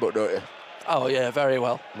Fletcher headbutt, don't you? Oh yeah, very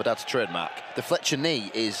well. My dad's trademark. The Fletcher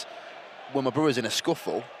knee is when my brother's in a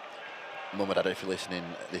scuffle. Mum and Dad, if you're listening,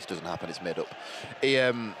 this doesn't happen, it's made up.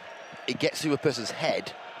 He gets to a person's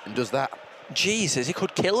head and does that. Jesus, he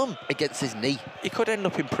could kill him. Against his knee. He could end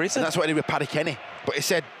up in prison. And that's what he did with Paddy Kenny. But he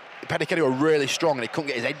said Paddy Kenny were really strong and he couldn't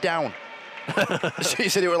get his head down. So he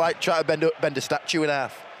said he would like try to bend a statue in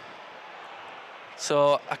half.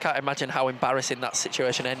 So I can't imagine how embarrassing that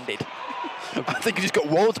situation ended. I think he just got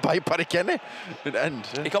walloped by Paddy Kenny at the end.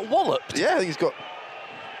 He got walloped? Yeah, I think he's got...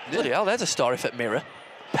 Bloody hell, there's a story for Mirror.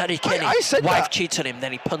 Paddy Kenny, I said wife that. cheats on him,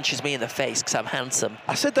 then he punches me in the face because I'm handsome.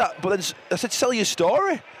 I said that, but then I said, sell your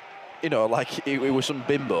story. You know, like he was some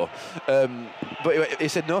bimbo. But he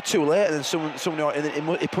said, no, too late. And then someone and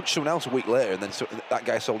then he punched someone else a week later, and then that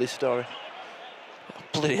guy sold his story.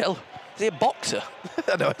 Bloody hell. Is he a boxer?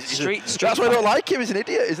 I know. Street That's why I don't like him. He's an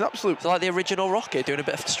idiot. He's an absolute... It's like the original Rocky, doing a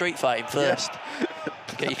bit of street fighting first. Yeah.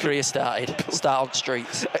 Get your career started. Start on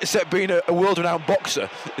streets. Except being a world-renowned boxer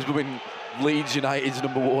is becoming Leeds United's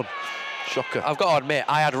 #1. Shocker. I've got to admit,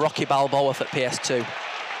 I had Rocky Balboa for PS2.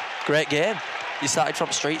 Great game. You started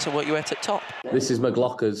from streets and worked your way to the top. This is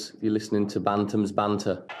McGlockers. You're listening to Bantam's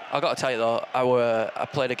Banter. I've got to tell you though, I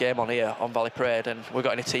played a game on here on Valley Parade and we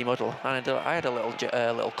got in a team huddle and I had a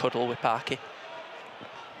little cuddle with Parky.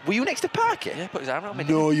 Were you next to Parky? Yeah, put his arm around me.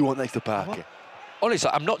 No, you weren't next to Parky. Honestly,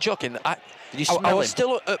 I'm not joking. Did you smell I was him?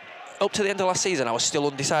 still up to the end of last season. I was still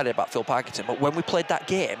undecided about Phil Parkinson, but when we played that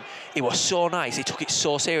game, he was so nice. He took it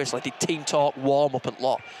so seriously. Did team talk, warm up, and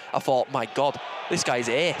lot. I thought, my God, this guy's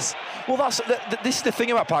ace. Well, this is the thing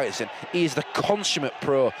about Parkinson. He is the consummate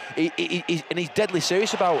pro. And he's deadly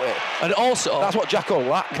serious about it. And also, that's what Jacko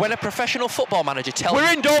lacked. When a professional football manager tells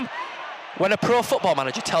we're in, Dom. When a pro football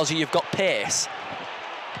manager tells you you've got pace,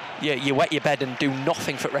 you wet your bed and do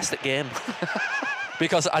nothing for the rest of the game.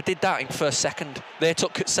 Because I did that in first second. They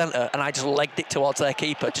took centre and I just legged it towards their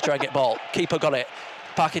keeper to try and get ball. Keeper got it.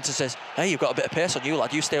 Parkinson says, hey, you've got a bit of pace on you,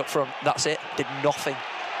 lad. You stay up front. That's it. Did nothing.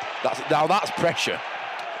 Now that's pressure.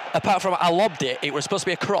 Apart from I lobbed it. It was supposed to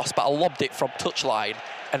be a cross, but I lobbed it from touchline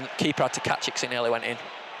and keeper had to catch it because it nearly went in.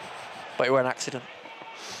 But it was an accident.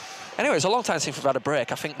 Anyway, it's a long time since we've had a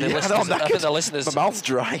break. I think the listeners... My mouth's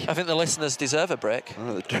dry. I think the listeners deserve a break.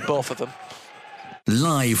 Both of them.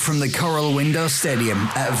 Live from the Coral Window Stadium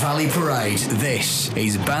at Valley Parade, this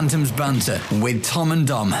is Bantam's Banter with Tom and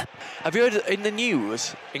Dom. Have you heard in the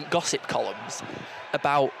news, in gossip columns,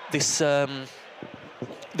 about this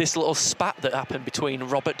this little spat that happened between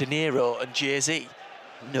Robert De Niro and Jay-Z?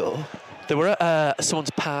 No. They were at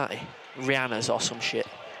someone's party, Rihanna's or some shit,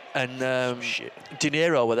 and De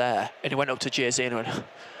Niro were there, and he went up to Jay-Z and went,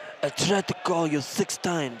 I tried to call you 6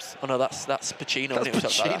 times. Oh no, that's Pacino. That's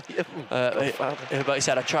Pacino. Like but he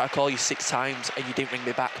said, I tried to call you 6 times and you didn't ring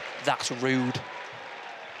me back. That's rude.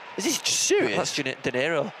 Is he serious? That's De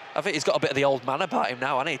Niro. I think he's got a bit of the old man about him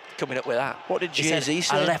now, hasn't he? Coming up with that. What did Jay-Z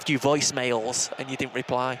say? I left you voicemails and you didn't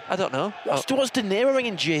reply. I don't know. What's De Niro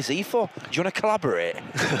ringing Jay-Z for? Do you want to collaborate? Do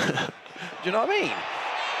you know what I mean?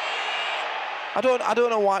 I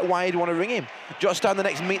don't know why he'd want to ring him. Do you want to stand the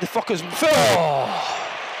next Meet the Fockers? Oh.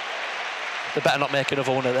 They better not make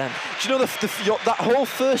another one of them. Do you know that whole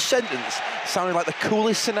first sentence sounded like the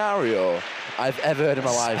coolest scenario I've ever heard in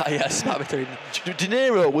my life? Yeah, spat between. De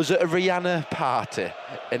Niro was at a Rihanna party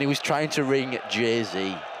and he was trying to ring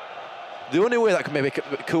Jay-Z. The only way that could maybe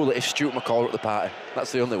cool it if Stuart McCall were at the party.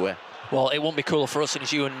 That's the only way. Well, it won't be cooler for us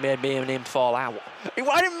since you and me and him fall out.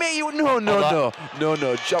 Why didn't me? No.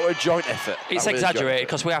 A joint effort. It's exaggerated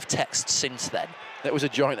because we have texts since then. It was a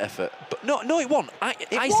joint effort. But no, it wasn't.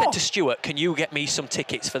 I said to Stuart, can you get me some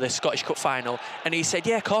tickets for the Scottish Cup final? And he said,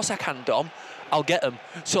 yeah, of course I can, Dom. I'll get them.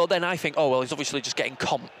 So then I think, oh, well, he's obviously just getting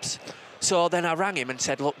comps. So then I rang him and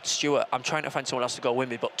said, look, Stuart, I'm trying to find someone else to go with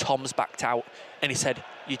me, but Tom's backed out. And he said,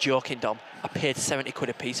 you're joking, Dom. I paid 70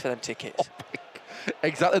 quid a piece for them tickets.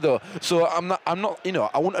 Exactly, though. So I'm not, you know,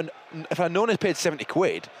 I wouldn't, if I'd known he paid 70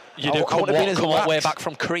 quid, you'd have come all the way back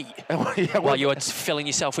from Crete while you were filling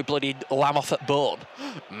yourself with bloody lamb off at bone.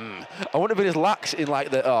 I wouldn't have been as lax in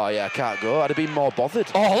like the, oh yeah, I can't go. I'd have been more bothered.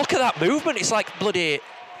 Oh, look at that movement. It's like bloody...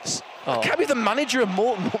 I can't be the manager of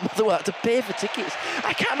Motherwell to pay for tickets.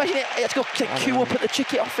 I can't imagine it. He had to go queue up at the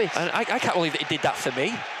ticket office. And I can't believe that he did that for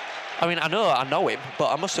me. I mean, I know him,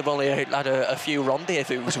 but I must have only had a few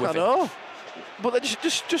rendezvous with him. I know. But that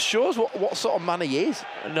just shows what sort of man he is.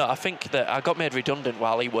 No, I think that I got made redundant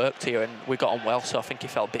while he worked here and we got on well, so I think he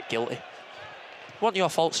felt a bit guilty. It wasn't your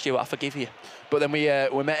fault, Stuart, I forgive you. But then we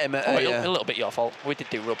met him at... a little bit your fault. We did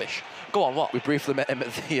do rubbish. Go on, what? We briefly met him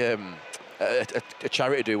at the a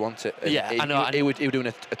charity do, wasn't it? And Yeah, I know. He was doing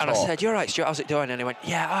a talk. And I said, "You're right, Stuart. How's it doing?" And he went,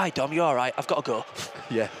 "Yeah, hi, Dom. You're all right. I've got to go."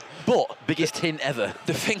 Yeah. But Biggest hint ever.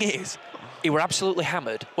 the thing is, he were absolutely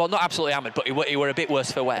hammered. Well, not absolutely hammered, but he were a bit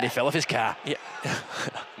worse for wear. And he fell off his car. Yeah.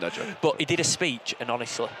 No joke. But he did a speech, and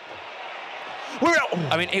honestly,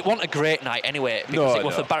 I mean, it wasn't a great night anyway, because No, it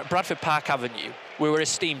was no. for Bradford Park Avenue. We were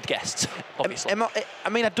esteemed guests, obviously. I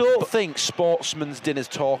mean, I don't think sportsmen's dinners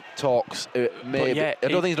talks. Maybe. But yeah, I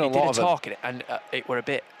don't think he's done a lot of did them. a talk in it, and it were a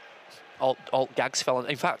bit. Alt gags fell.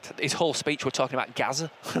 In fact, his whole speech were talking about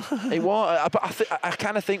Gaza. It was, but I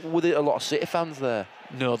kind of think with it, a lot of City fans there.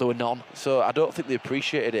 No, there were none. So I don't think they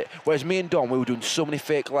appreciated it. Whereas me and Don, we were doing so many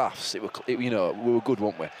fake laughs. We were good,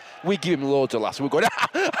 weren't we? We give him loads of laughs. We were going,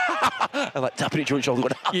 and like tapping each other's shoulder,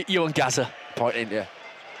 going, You and Gaza. pointing, yeah.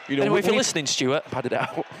 You know, Anyway, if you're we listening, Stuart, pad it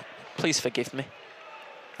out. please forgive me,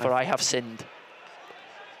 for I have sinned.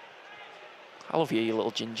 I love you, you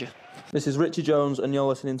little ginger. This is Richie Jones, and you're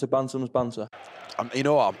listening to Bantam's Banter. I'm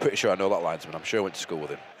pretty sure I know that linesman. I'm sure I went to school with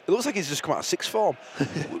him. It looks like he's just come out of sixth form,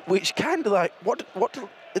 which kind of like what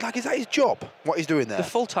like is that his job? What he's doing there? The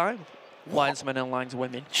full time linesmen and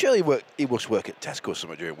lineswomen. Surely he must work at Tesco or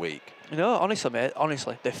something during the week. No, honestly, mate.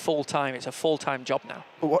 Honestly, they're full time. It's a full time job now.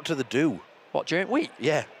 But what do they do? What, during week?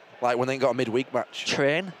 Yeah, like when they got a midweek match.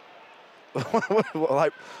 Train.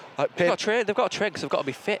 like They've got to train because they've got to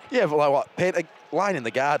be fit. Yeah, but like what? Paint a line in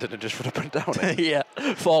the garden and just run up and down it. Yeah,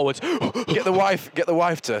 forwards. Get the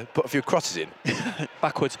wife to put a few crosses in.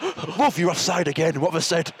 Backwards. Love, you're offside again. What have I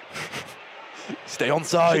said? Stay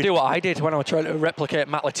onside. To do what I did when I was trying to replicate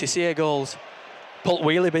Matt Letizia goals. Pull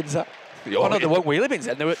wheelie bins out. Oh, no, there weren't wheelie bins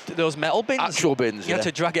then. There were those metal bins. Actual bins, You had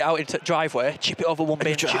to drag it out into the driveway, chip it over one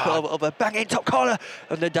bin, chip it over, bang it in top corner,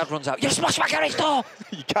 and then Dad runs out. You smash my garage door!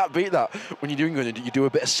 You can't beat that. When you're doing England, you do a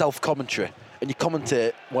bit of self-commentary and you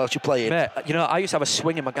commentate whilst you're playing. Mate, you know, I used to have a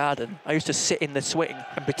swing in my garden. I used to sit in the swing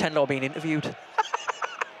and pretend I was being interviewed.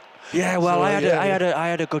 Yeah, well, So, I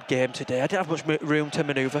had a good game today. I didn't have much room to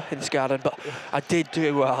manoeuvre in this garden, but I did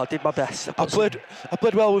do well. I did my best. I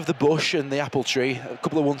played well with the bush and the apple tree. A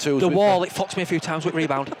couple of 1-2s. The wall, it fucks me a few times with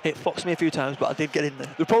rebound. It fucks me a few times, but I did get in there.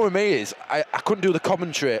 The problem with me is I couldn't do the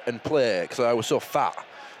commentary and play because I was so fat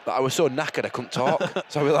that I was so knackered I couldn't talk.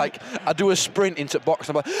 So I'd do a sprint into the box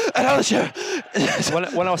and I'm like, and Alicia.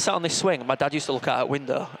 When I was sat on this swing, my dad used to look out a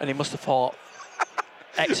window and he must have thought,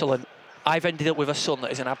 excellent. I've ended up with a son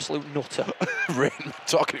that is an absolute nutter.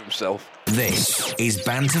 Talking to himself. This is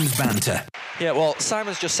Bantam's Banter. Yeah, well,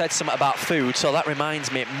 Simon's just said something about food, so that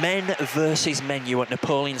reminds me. Men versus menu at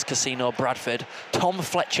Napoleon's Casino, Bradford. Tom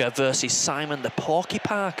Fletcher versus Simon the Porky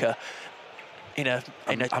Parker in a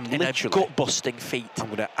gut-busting feat. I'm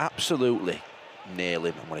going to absolutely nail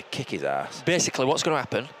him. I'm going to kick his ass. Basically, what's going to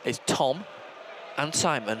happen is Tom and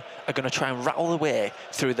Simon are going to try and rattle their way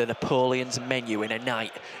through the Napoleon's menu in a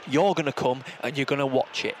night. You're going to come and you're going to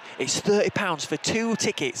watch it. It's £30 for 2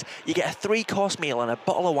 tickets. You get a 3-course meal and a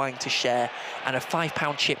bottle of wine to share and a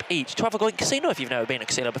 £5 chip each to have a go in casino. If you've never been to a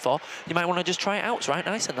casino before, you might want to just try it out. It's right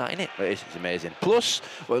nice and that, isn't it? It is. It's amazing. Plus,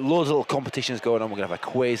 loads of little competitions going on. We're going to have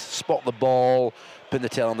a quiz, spot the ball, pin the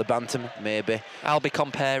tail on the bantam, maybe. I'll be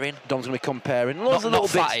comparing. Don's going to be comparing. Loads of little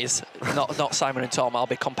bits. Not Simon and Tom. I'll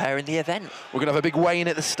be comparing the event. We're going to have a big weigh-in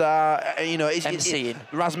at the start. It's MCing.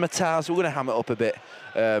 Razzmatazz. We're going to ham it up a bit.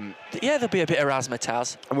 Yeah, there'll be a bit of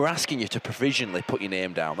razzmatazz. And we're asking you to provisionally put your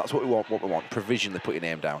name down. That's what we want. Provisionally put your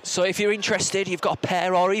name down. So if you're interested, you've got a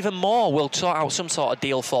pair or even more, we'll sort out some sort of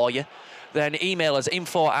deal for you. Then email us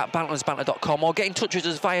info@bantamsbanter.com or get in touch with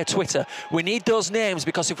us via Twitter. We need those names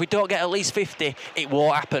because if we don't get at least 50, it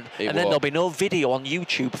won't happen. Then there'll be no video on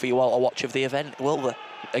YouTube for you all to watch of the event, will there?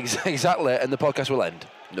 Exactly, and the podcast will end.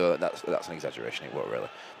 No, that's an exaggeration. It won't really.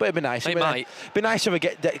 But it'd be nice. It might. Be nice if we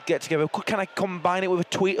get together. Can I combine it with a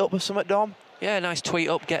tweet up or something, Dom? Yeah, nice tweet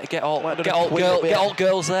up. Get all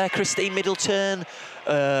girls there. Christine Middleton,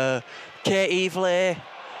 Kate Evely,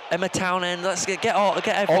 Emma Townend. Let's get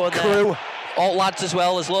everyone there. All lads as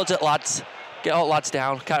well. There's loads of lads. Get all lads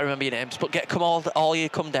down. Can't remember your names, but all you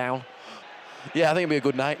come down. Yeah, I think it'll be a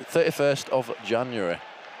good night. 31st of January.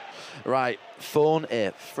 Right, phone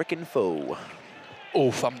a frickin' foe.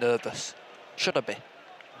 Oof, I'm nervous. Should I be?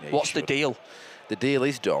 Yeah, What's the deal? The deal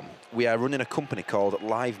is, Dom, we are running a company called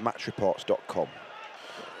livematchreports.com.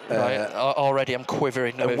 Right, already I'm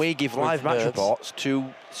quivering. And we give live match reports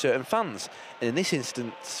to certain fans. And in this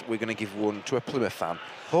instance, we're going to give one to a Plymouth fan,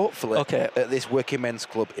 hopefully at this working men's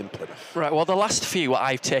club in Plymouth. Right, well, the last few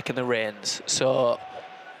I've taken the reins. So,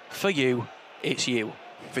 for you, it's you.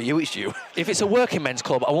 For you, it's you. If it's a working men's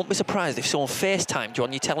club, I won't be surprised if someone FaceTimed you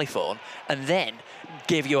on your telephone and then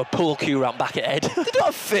gave you a pool cue round back at head. They don't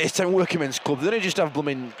have FaceTime working men's club. They don't just have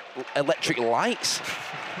blooming electric lights.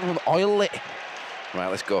 Oil lit. Right,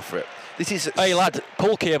 let's go for it. This is... Hey, lad,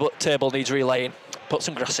 pool table needs relaying. Put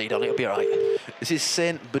some grass seed on it, it'll be all right. This is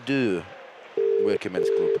Saint Bedou working men's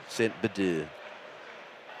club. Saint Bedou.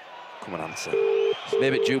 Come on, answer.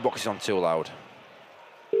 Maybe jukebox is on too loud.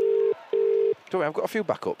 Don't worry, I've got a few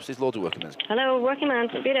backups. There's loads of working men's. Hello, working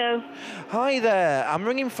men's, Vito. Hi there. I'm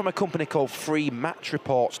ringing from a company called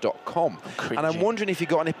freematchreports.com. And I'm wondering if you've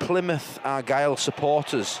got any Plymouth Argyle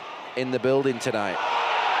supporters in the building tonight.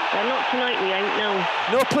 Not tonight, we ain't, no.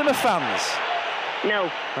 No Plymouth fans? No.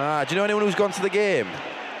 Do you know anyone who's gone to the game?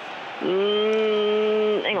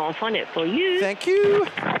 Hang on, I'll find it for you. Thank you.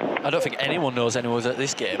 I don't think anyone knows anyone's at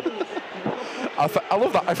this game. I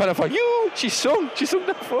love that. I found out for you. She sung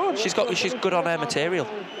that phone. She's good on her material.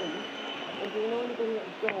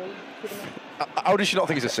 How does she not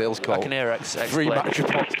think it's a sales call? I can hear her Free match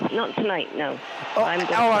reports. Not tonight, no. Oh,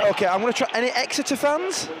 all right, okay. I'm going to try. Any Exeter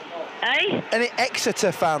fans? Eh? Any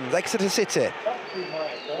Exeter fans? Exeter City.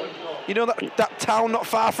 You know that town not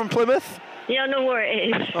far from Plymouth? Yeah, I know where it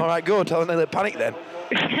is. All right, good. I don't panic then.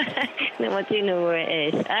 No, I do know where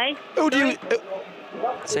it is. Eh? Who do you?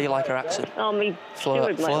 Say you like her accent. Oh, me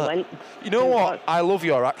steward might have went. You know what? I love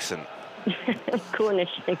your accent. Cornish,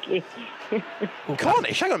 thank you.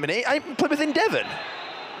 Cornish? Hang on a minute. I'm Plymouth in Devon.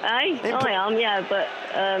 I am, yeah, but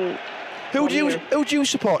who do you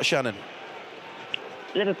support, Shannon?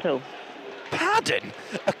 Liverpool. Pardon?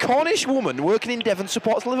 A Cornish woman working in Devon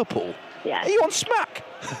supports Liverpool? Yeah. Are you on smack?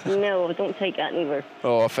 No, I don't take that neither.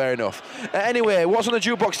 Oh, fair enough. Anyway, what's on the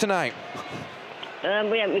jukebox tonight?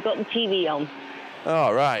 We got the TV on.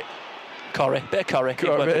 Oh, right. Bit of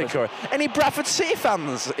Corrie. Any Bradford City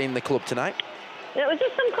fans in the club tonight? Was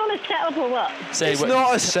this some kind of setup or what? It's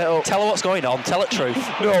not a setup. Tell her what's going on. Tell her the truth.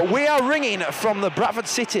 No, we are ringing from the Bradford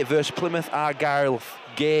City versus Plymouth Argyle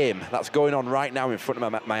game that's going on right now in front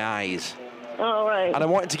of my eyes. All right. And I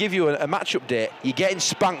wanted to give you a match update. You're getting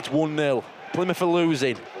spanked 1-0. Plymouth are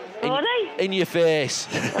losing. Are they? In your face.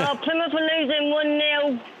 Oh, Plymouth are losing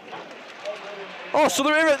 1-0. Oh, so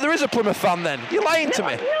there is a Plymouth fan then? You're lying to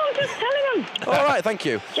me. No, I'm just telling them. All right, thank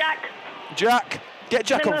you. Jack. Get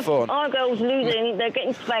Jack on the phone. Argyle's losing. They're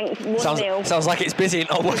getting spanked 1-0. Sounds like it's busy in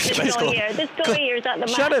Old This guy here is at the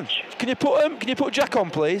Shannon, match. can you put Jack on,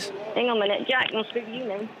 please? Hang on a minute. Jack, I'll speak to you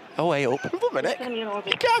now. Oh, wait up. 1 minute. You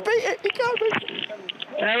can't beat it.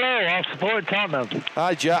 Hello, I support Tottenham.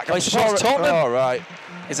 Hi, Jack. Oh, he supports Tottenham? All right.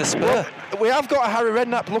 He's a Spur. We have got a Harry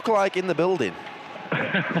Redknapp lookalike in the building.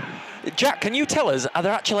 Jack, can you tell us, are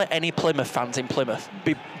there actually any Plymouth fans in Plymouth?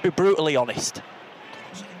 Be brutally honest.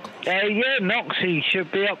 Yeah, Moxie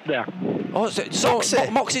should be up there. Oh, so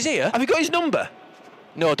Moxie's here? Have you got his number?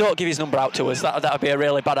 No, don't give his number out to us. That would be a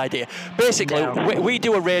really bad idea. Basically, we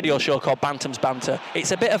do a radio show called Bantam's Banter.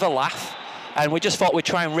 It's a bit of a laugh, and we just thought we'd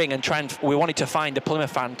try and we wanted to find a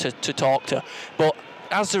Plymouth fan to talk to. But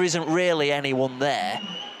as there isn't really anyone there,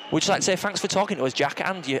 we'd just like to say thanks for talking to us, Jack,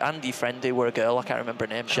 and your friend who were a girl. I can't remember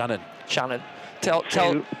her name. Shannon. Tell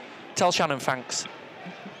Shannon thanks.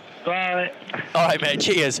 Bye. All right, mate.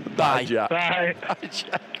 Cheers. Bye. Jack. Bye.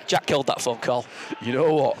 Jack killed that phone call. You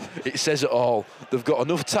know what? It says it all. They've got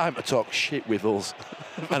enough time to talk shit with us.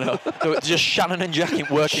 I know. It's just Shannon and Jack in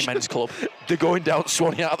working men's club. They're going down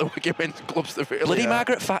Swanee out of the working men's clubs. Bloody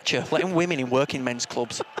Margaret Thatcher letting women in working men's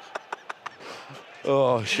clubs.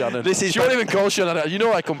 Oh, Shannon. This is. She won't even call Shannon. You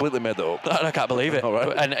know I completely made that up. I can't believe it. All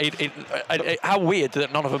right. And how weird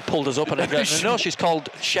that none of them pulled us up. And no, she's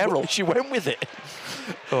called Cheryl. She went with it.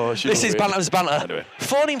 Oh, this is Bantam's Banter. Anyway.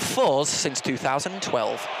 4 in 4s since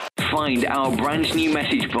 2012. Find our brand new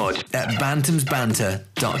message board at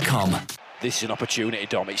bantamsbanter.com. This is an opportunity,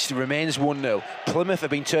 Dom. It remains 1-0. Plymouth have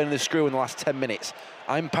been turning the screw in the last 10 minutes.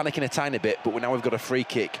 I'm panicking a tiny bit, but now we've got a free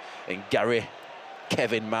kick, and Gary,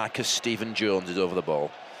 Kevin, Marcus, Stephen Jones is over the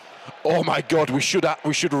ball. Oh my God, we should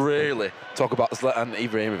really talk about Zlatan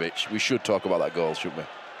Ibrahimovic. We should talk about that goal, shouldn't we?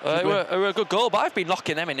 It were a good goal, but I've been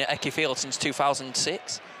knocking them in at Ecky Field since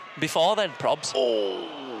 2006. Before then, probs. Oh.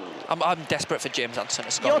 I'm desperate for James Anderson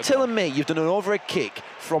to score. You're telling me you've done an overhead kick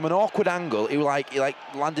from an awkward angle. He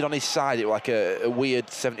landed on his side. It was like a weird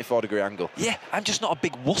 74-degree angle. Yeah, I'm just not a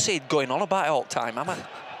big wussy going on about it all the time, am I?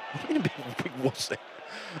 What do you mean a big wussy?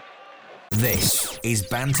 This is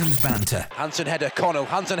Bantam's Banter. Hansen header, Connell.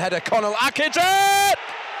 Atkinson!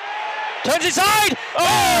 Turns inside!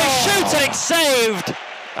 Oh, he shoots and it's saved!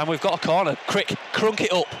 And we've got a corner. Quick, crunk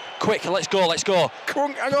it up. Quick, let's go.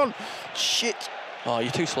 Crunk, hang on. Shit. Oh,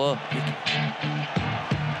 you're too slow.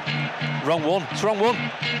 wrong one. It's the wrong one.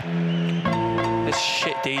 This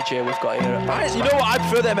shit DJ we've got here. Right, you know what? I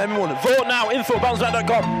prefer the MM one. Vote now.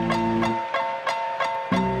 info@bounceback.com.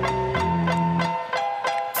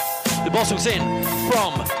 The ball swings in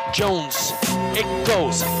from Jones. It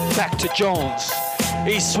goes back to Jones.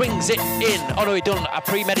 He swings it in. Oh no, he done. I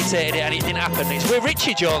premeditated it and it didn't happen. It's with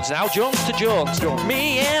Richie Jones now. Jones to Jones.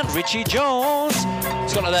 Me and Richie Jones.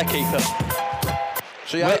 It's gone to their keeper.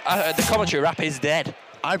 So yeah, the commentary rap is dead.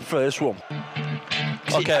 I prefer this one.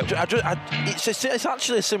 Okay. It's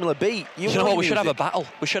actually a similar beat. You know what? We should have a battle.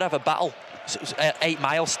 We should have a battle. 8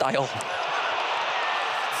 Mile style.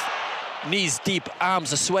 Knees deep,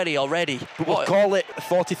 arms are sweaty already. But we'll call it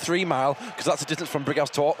 43 mile because that's the distance from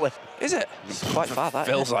Brighouse to Otley. Is it? It's quite far, that.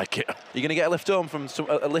 Feels like it. You're going to get a lift home from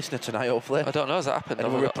a listener tonight, hopefully? I don't know. Has that happened?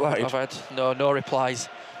 Anyone replied? I've had no replies.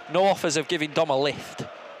 No offers of giving Dom a lift,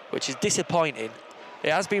 which is disappointing.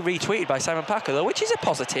 It has been retweeted by Simon Packer, though, which is a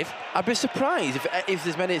positive. I'd be surprised if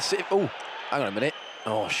there's many... Oh, hang on a minute.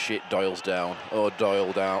 Oh, shit, Doyle's down. Oh,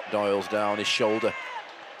 Doyle's down. His shoulder.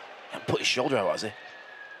 He put his shoulder out, has he?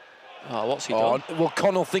 Oh, what's he done? Well,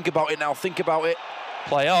 Connell, think about it now. Think about it.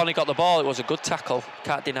 Play on, he got the ball. It was a good tackle.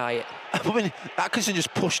 Can't deny it. I mean, Atkinson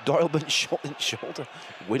just pushed Doyle, but shoulder.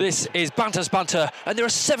 This is Banter's Banter, and there are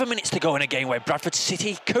 7 minutes to go in a game where Bradford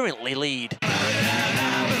City currently lead.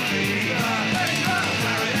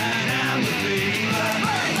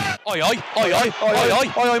 Oi, oi, oi, oi, oi,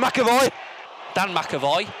 oi, oi, McAvoy. Dan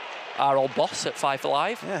McAvoy, our old boss at Five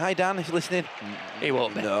Alive. Yeah, hi Dan, if you're listening. He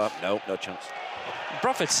won't be. No chance.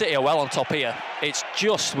 Bradford City are well on top here. It's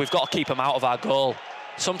just we've got to keep them out of our goal.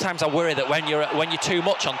 Sometimes I worry that when you're too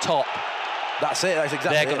much on top, that's it. That's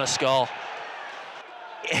exactly. They're going to score.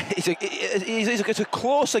 It's a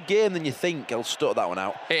closer game than you think. I'll stutter that one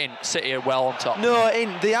out. City are well on top. No,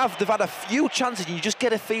 they've had a few chances, and you just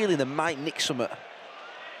get a feeling they might nick something.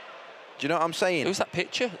 Do you know what I'm saying? Who's that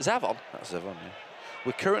picture? Zavon. That's Zavon. Yeah.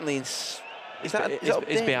 We're currently in.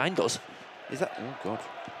 It's behind us. Is that? Oh God.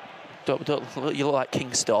 Don't you look like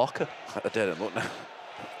King Stalker. I didn't look now.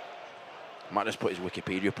 Might just put his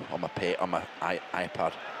Wikipedia up on my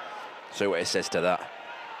iPad. See what it says to that.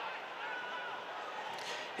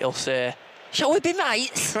 He'll say, "Shall we be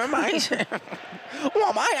mates?" We're mates. What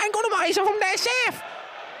am I? I ain't gonna mates. I'm from there safe.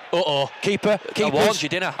 Uh-oh. Keeper. I warned you,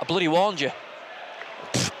 didn't I? I bloody warned you.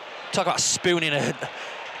 Talk about spooning a...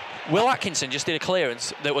 Will Atkinson just did a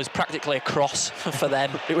clearance that was practically a cross for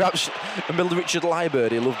them. It was the middle of Richard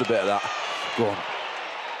Lyberg. He loved a bit of that. Go on.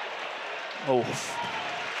 Oh.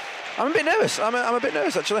 I'm a bit nervous. I'm a bit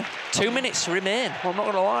nervous, actually. 2 minutes remain. Well, I'm not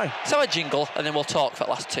going to lie. So a jingle, and then we'll talk for the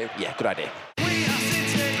last 2. Yeah, good idea.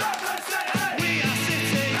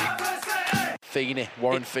 Feeney.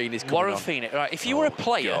 Warren Feeney's coming Warren on. Feeney. Right, if you were a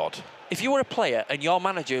player... God. If you were a player and your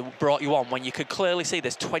manager brought you on when you could clearly see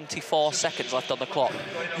there's 24 seconds left on the clock,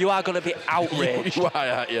 you are going to be outraged. You are,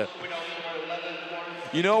 aren't you?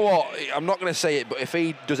 You know what? I'm not going to say it, but if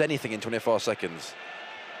he does anything in 24 seconds,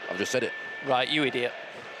 I've just said it. Right, you idiot.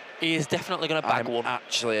 He is definitely going to bag one.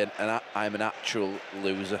 Actually, I'm an actual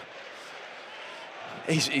loser.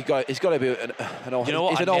 He's got to be an old, you know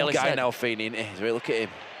what he's an old guy said? now, Feeney, isn't he? Really, look at him.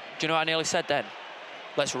 Do you know what I nearly said then?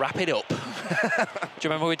 Let's wrap it up. Do you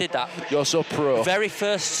remember we did that? You're so pro. Very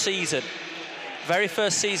first season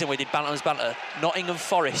we did Bantam's Banter. Nottingham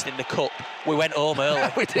Forest in the Cup. We went home early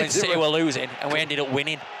when City were losing, and we ended up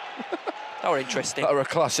winning. That were interesting. That were a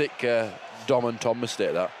classic Dom and Tom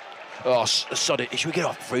mistake, that. Oh, sod it. Should we get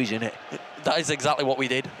off freezing it? That is exactly what we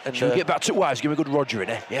did. And should we get back to wives? Give me a good Roger in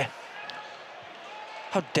it, yeah?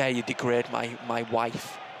 How dare you degrade my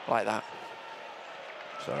wife like that?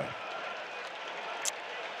 Sorry.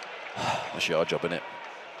 That's your job, innit?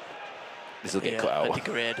 This will get cut out. A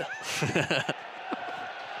degrader.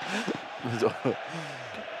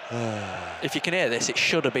 If you can hear this, it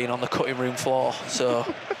should have been on the cutting room floor. So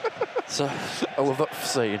I love that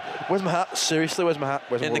saying. Where's my hat? Seriously, where's my hat?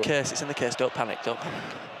 Where's in the case? It's in the case. Don't panic.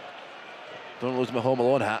 Don't lose my Home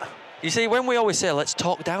Alone hat. You see, when we always say let's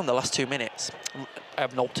talk down the last 2 minutes, I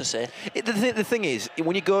have naught to say. The thing is,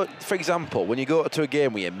 when you go, for example, when you go to a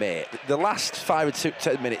game with your mate, the last 5 or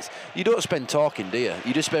 10 minutes, you don't spend talking, do you?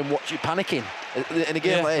 You just spend panicking in a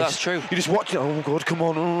game like this. That's true. You just watch it. Oh God, come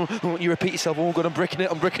on! Oh, you repeat yourself. Oh God, I'm breaking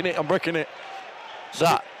it. So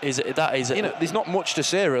that is. You know, there's not much to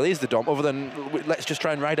say really, is there, Dom? Other than let's just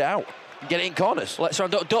try and ride it out. Get it in corners. Let's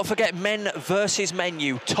run. Don't forget men versus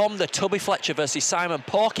menu. Tom the Tubby Fletcher versus Simon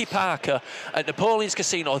Porky Parker at Napoleon's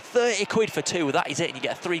Casino. 30 quid for 2. That is it. And you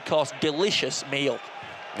get a 3-course delicious meal.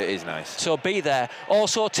 It is nice. So be there.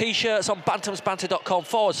 Also, T-shirts on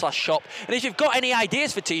bantamsbanter.com/shop. And if you've got any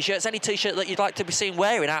ideas for T-shirts, any T-shirt that you'd like to be seen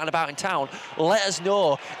wearing out and about in town, let us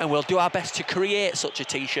know, and we'll do our best to create such a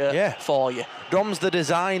T-shirt for you. Dom's the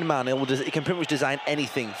design man. He can pretty much design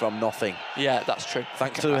anything from nothing. Yeah, that's true.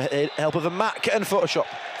 Thanks to the help of a Mac and Photoshop.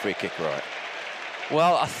 Free kick, right?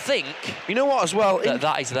 Well, I think you know what as well.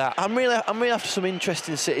 That is that. I'm really after some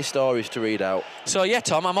interesting City stories to read out. So yeah,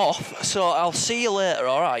 Tom, I'm off. So I'll see you later.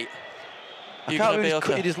 All right. You can't really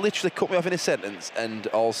okay? You just literally cut me off in a sentence, and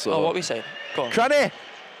also. Oh, what were you saying? Go on. Cranny.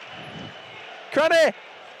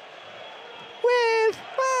 Wave.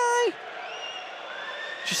 Bye.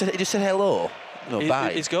 He just said hello. No,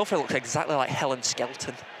 bye. His girlfriend looks exactly like Helen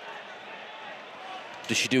Skelton.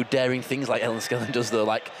 Does she do daring things like Helen Skelton does, though?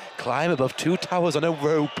 Like climb above 2 towers on a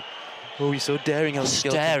rope. Oh, you're so daring, Helen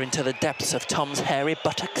Skelton. Stare into the depths of Tom's hairy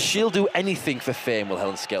buttocks. She'll do anything for fame, will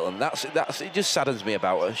Helen Skelton. That's it just saddens me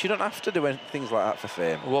about her. She don't have to do things like that for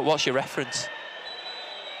fame. What's your reference?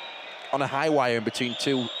 On a high wire in between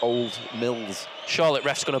 2 old mills. Charlotte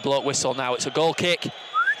ref's going to blow a whistle now. It's a goal kick.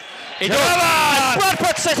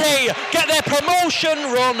 Bradford City get their promotion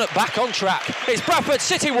run back on track. It's Bradford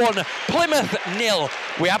City 1, Plymouth 0.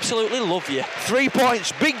 We absolutely love you. 3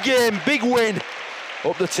 points, big game, big win.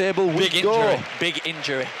 Up the table we go. Big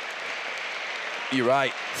injury. You're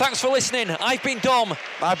right. Thanks for listening. I've been Dom.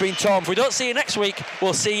 I've been Tom. If we don't see you next week,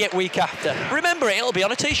 we'll see you week after. Remember, it'll be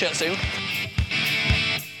on a T-shirt soon.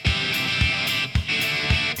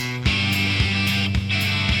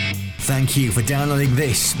 Thank you for downloading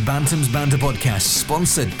this Bantam's Banter podcast,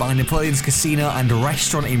 sponsored by Napoleon's Casino and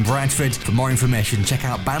Restaurant in Bradford. For more information, check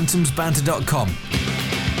out bantamsbanter.com.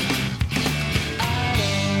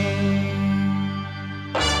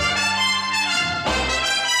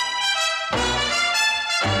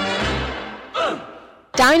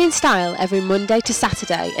 Dine in style every Monday to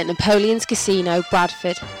Saturday at Napoleon's Casino,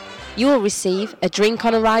 Bradford. You will receive a drink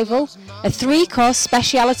on arrival, a 3-course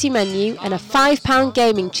speciality menu and a £5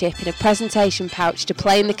 gaming chip in a presentation pouch to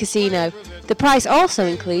play in the casino. The price also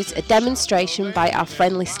includes a demonstration by our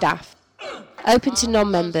friendly staff. Open to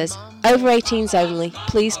non-members, over 18s only,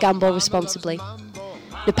 please gamble responsibly.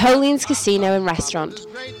 Napoleon's Casino and Restaurant,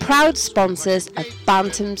 proud sponsors of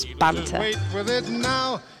Bantam's Banter. Wait with it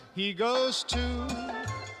now, he goes to